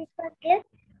debts as we forgive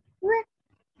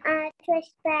our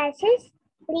trespasses.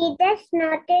 Lead us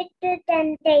not into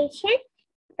temptation,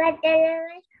 but deliver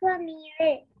us from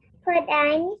evil. For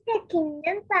thine is the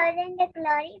kingdom, power, and the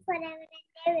glory forever and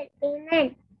ever. Amen.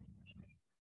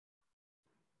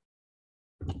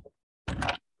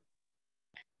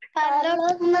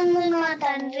 పరలోకమందున్న మా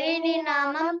తండ్రి, నీ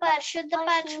నామం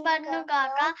పరిశుద్ధపరచబడును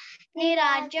గాక. నీ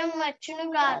రాజ్యం వచ్చును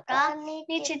గాక.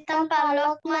 నీ చిత్తం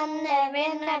పరలోకమందు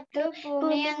నెరవేరినట్లు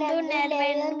భూమి యందు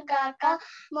నెరవేరును గాక.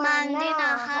 మా అందిన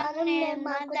ఆహారం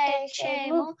మాకు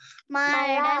దయచేయము. మా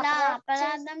ఎడల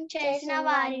అపరాధం చేసిన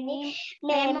వారిని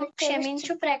మేము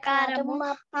క్షమించు ప్రకారము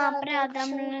మా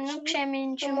అపరాధములను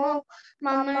క్షమించుము.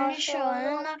 మమ్మల్ని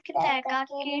శోధనలోకి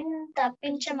తేకాకి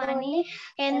తప్పించమని.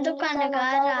 ఎందుకనగా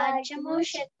రాజ్యము,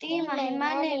 శక్తి, మహిమ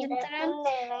నిరంతరం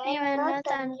నీవైన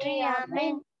తండ్రి,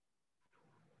 ఆమేన్.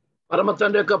 పరమ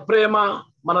తండ్రి యొక్క ప్రేమ,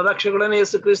 మన రక్షకుడైన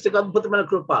యేసుక్రీస్తుకి అద్భుతమైన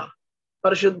కృప,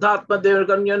 పరిశుద్ధాత్మ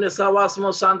దేవునికి అన్యోన్య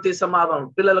సహవాసము, శాంతి సమాధానం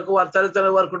పిల్లలకు, వారి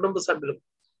తల్లిదండ్రులు, వారి కుటుంబ సభ్యులకు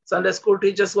సండే స్కూల్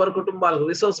టీచర్స్ వారి కుటుంబాలకు,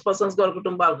 రిసోర్స్ పర్సన్స్ వారి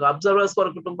కుటుంబాలకు, అబ్జర్వర్స్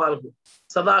వారి కుటుంబాలకు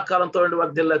సదాకాలంతో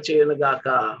వర్ధిల్ల చేయను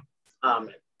గాక.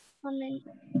 ఆమేన్.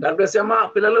 God bless you, అమ్మా.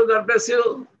 పిల్లలు, God bless you.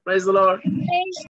 Praise the Lord.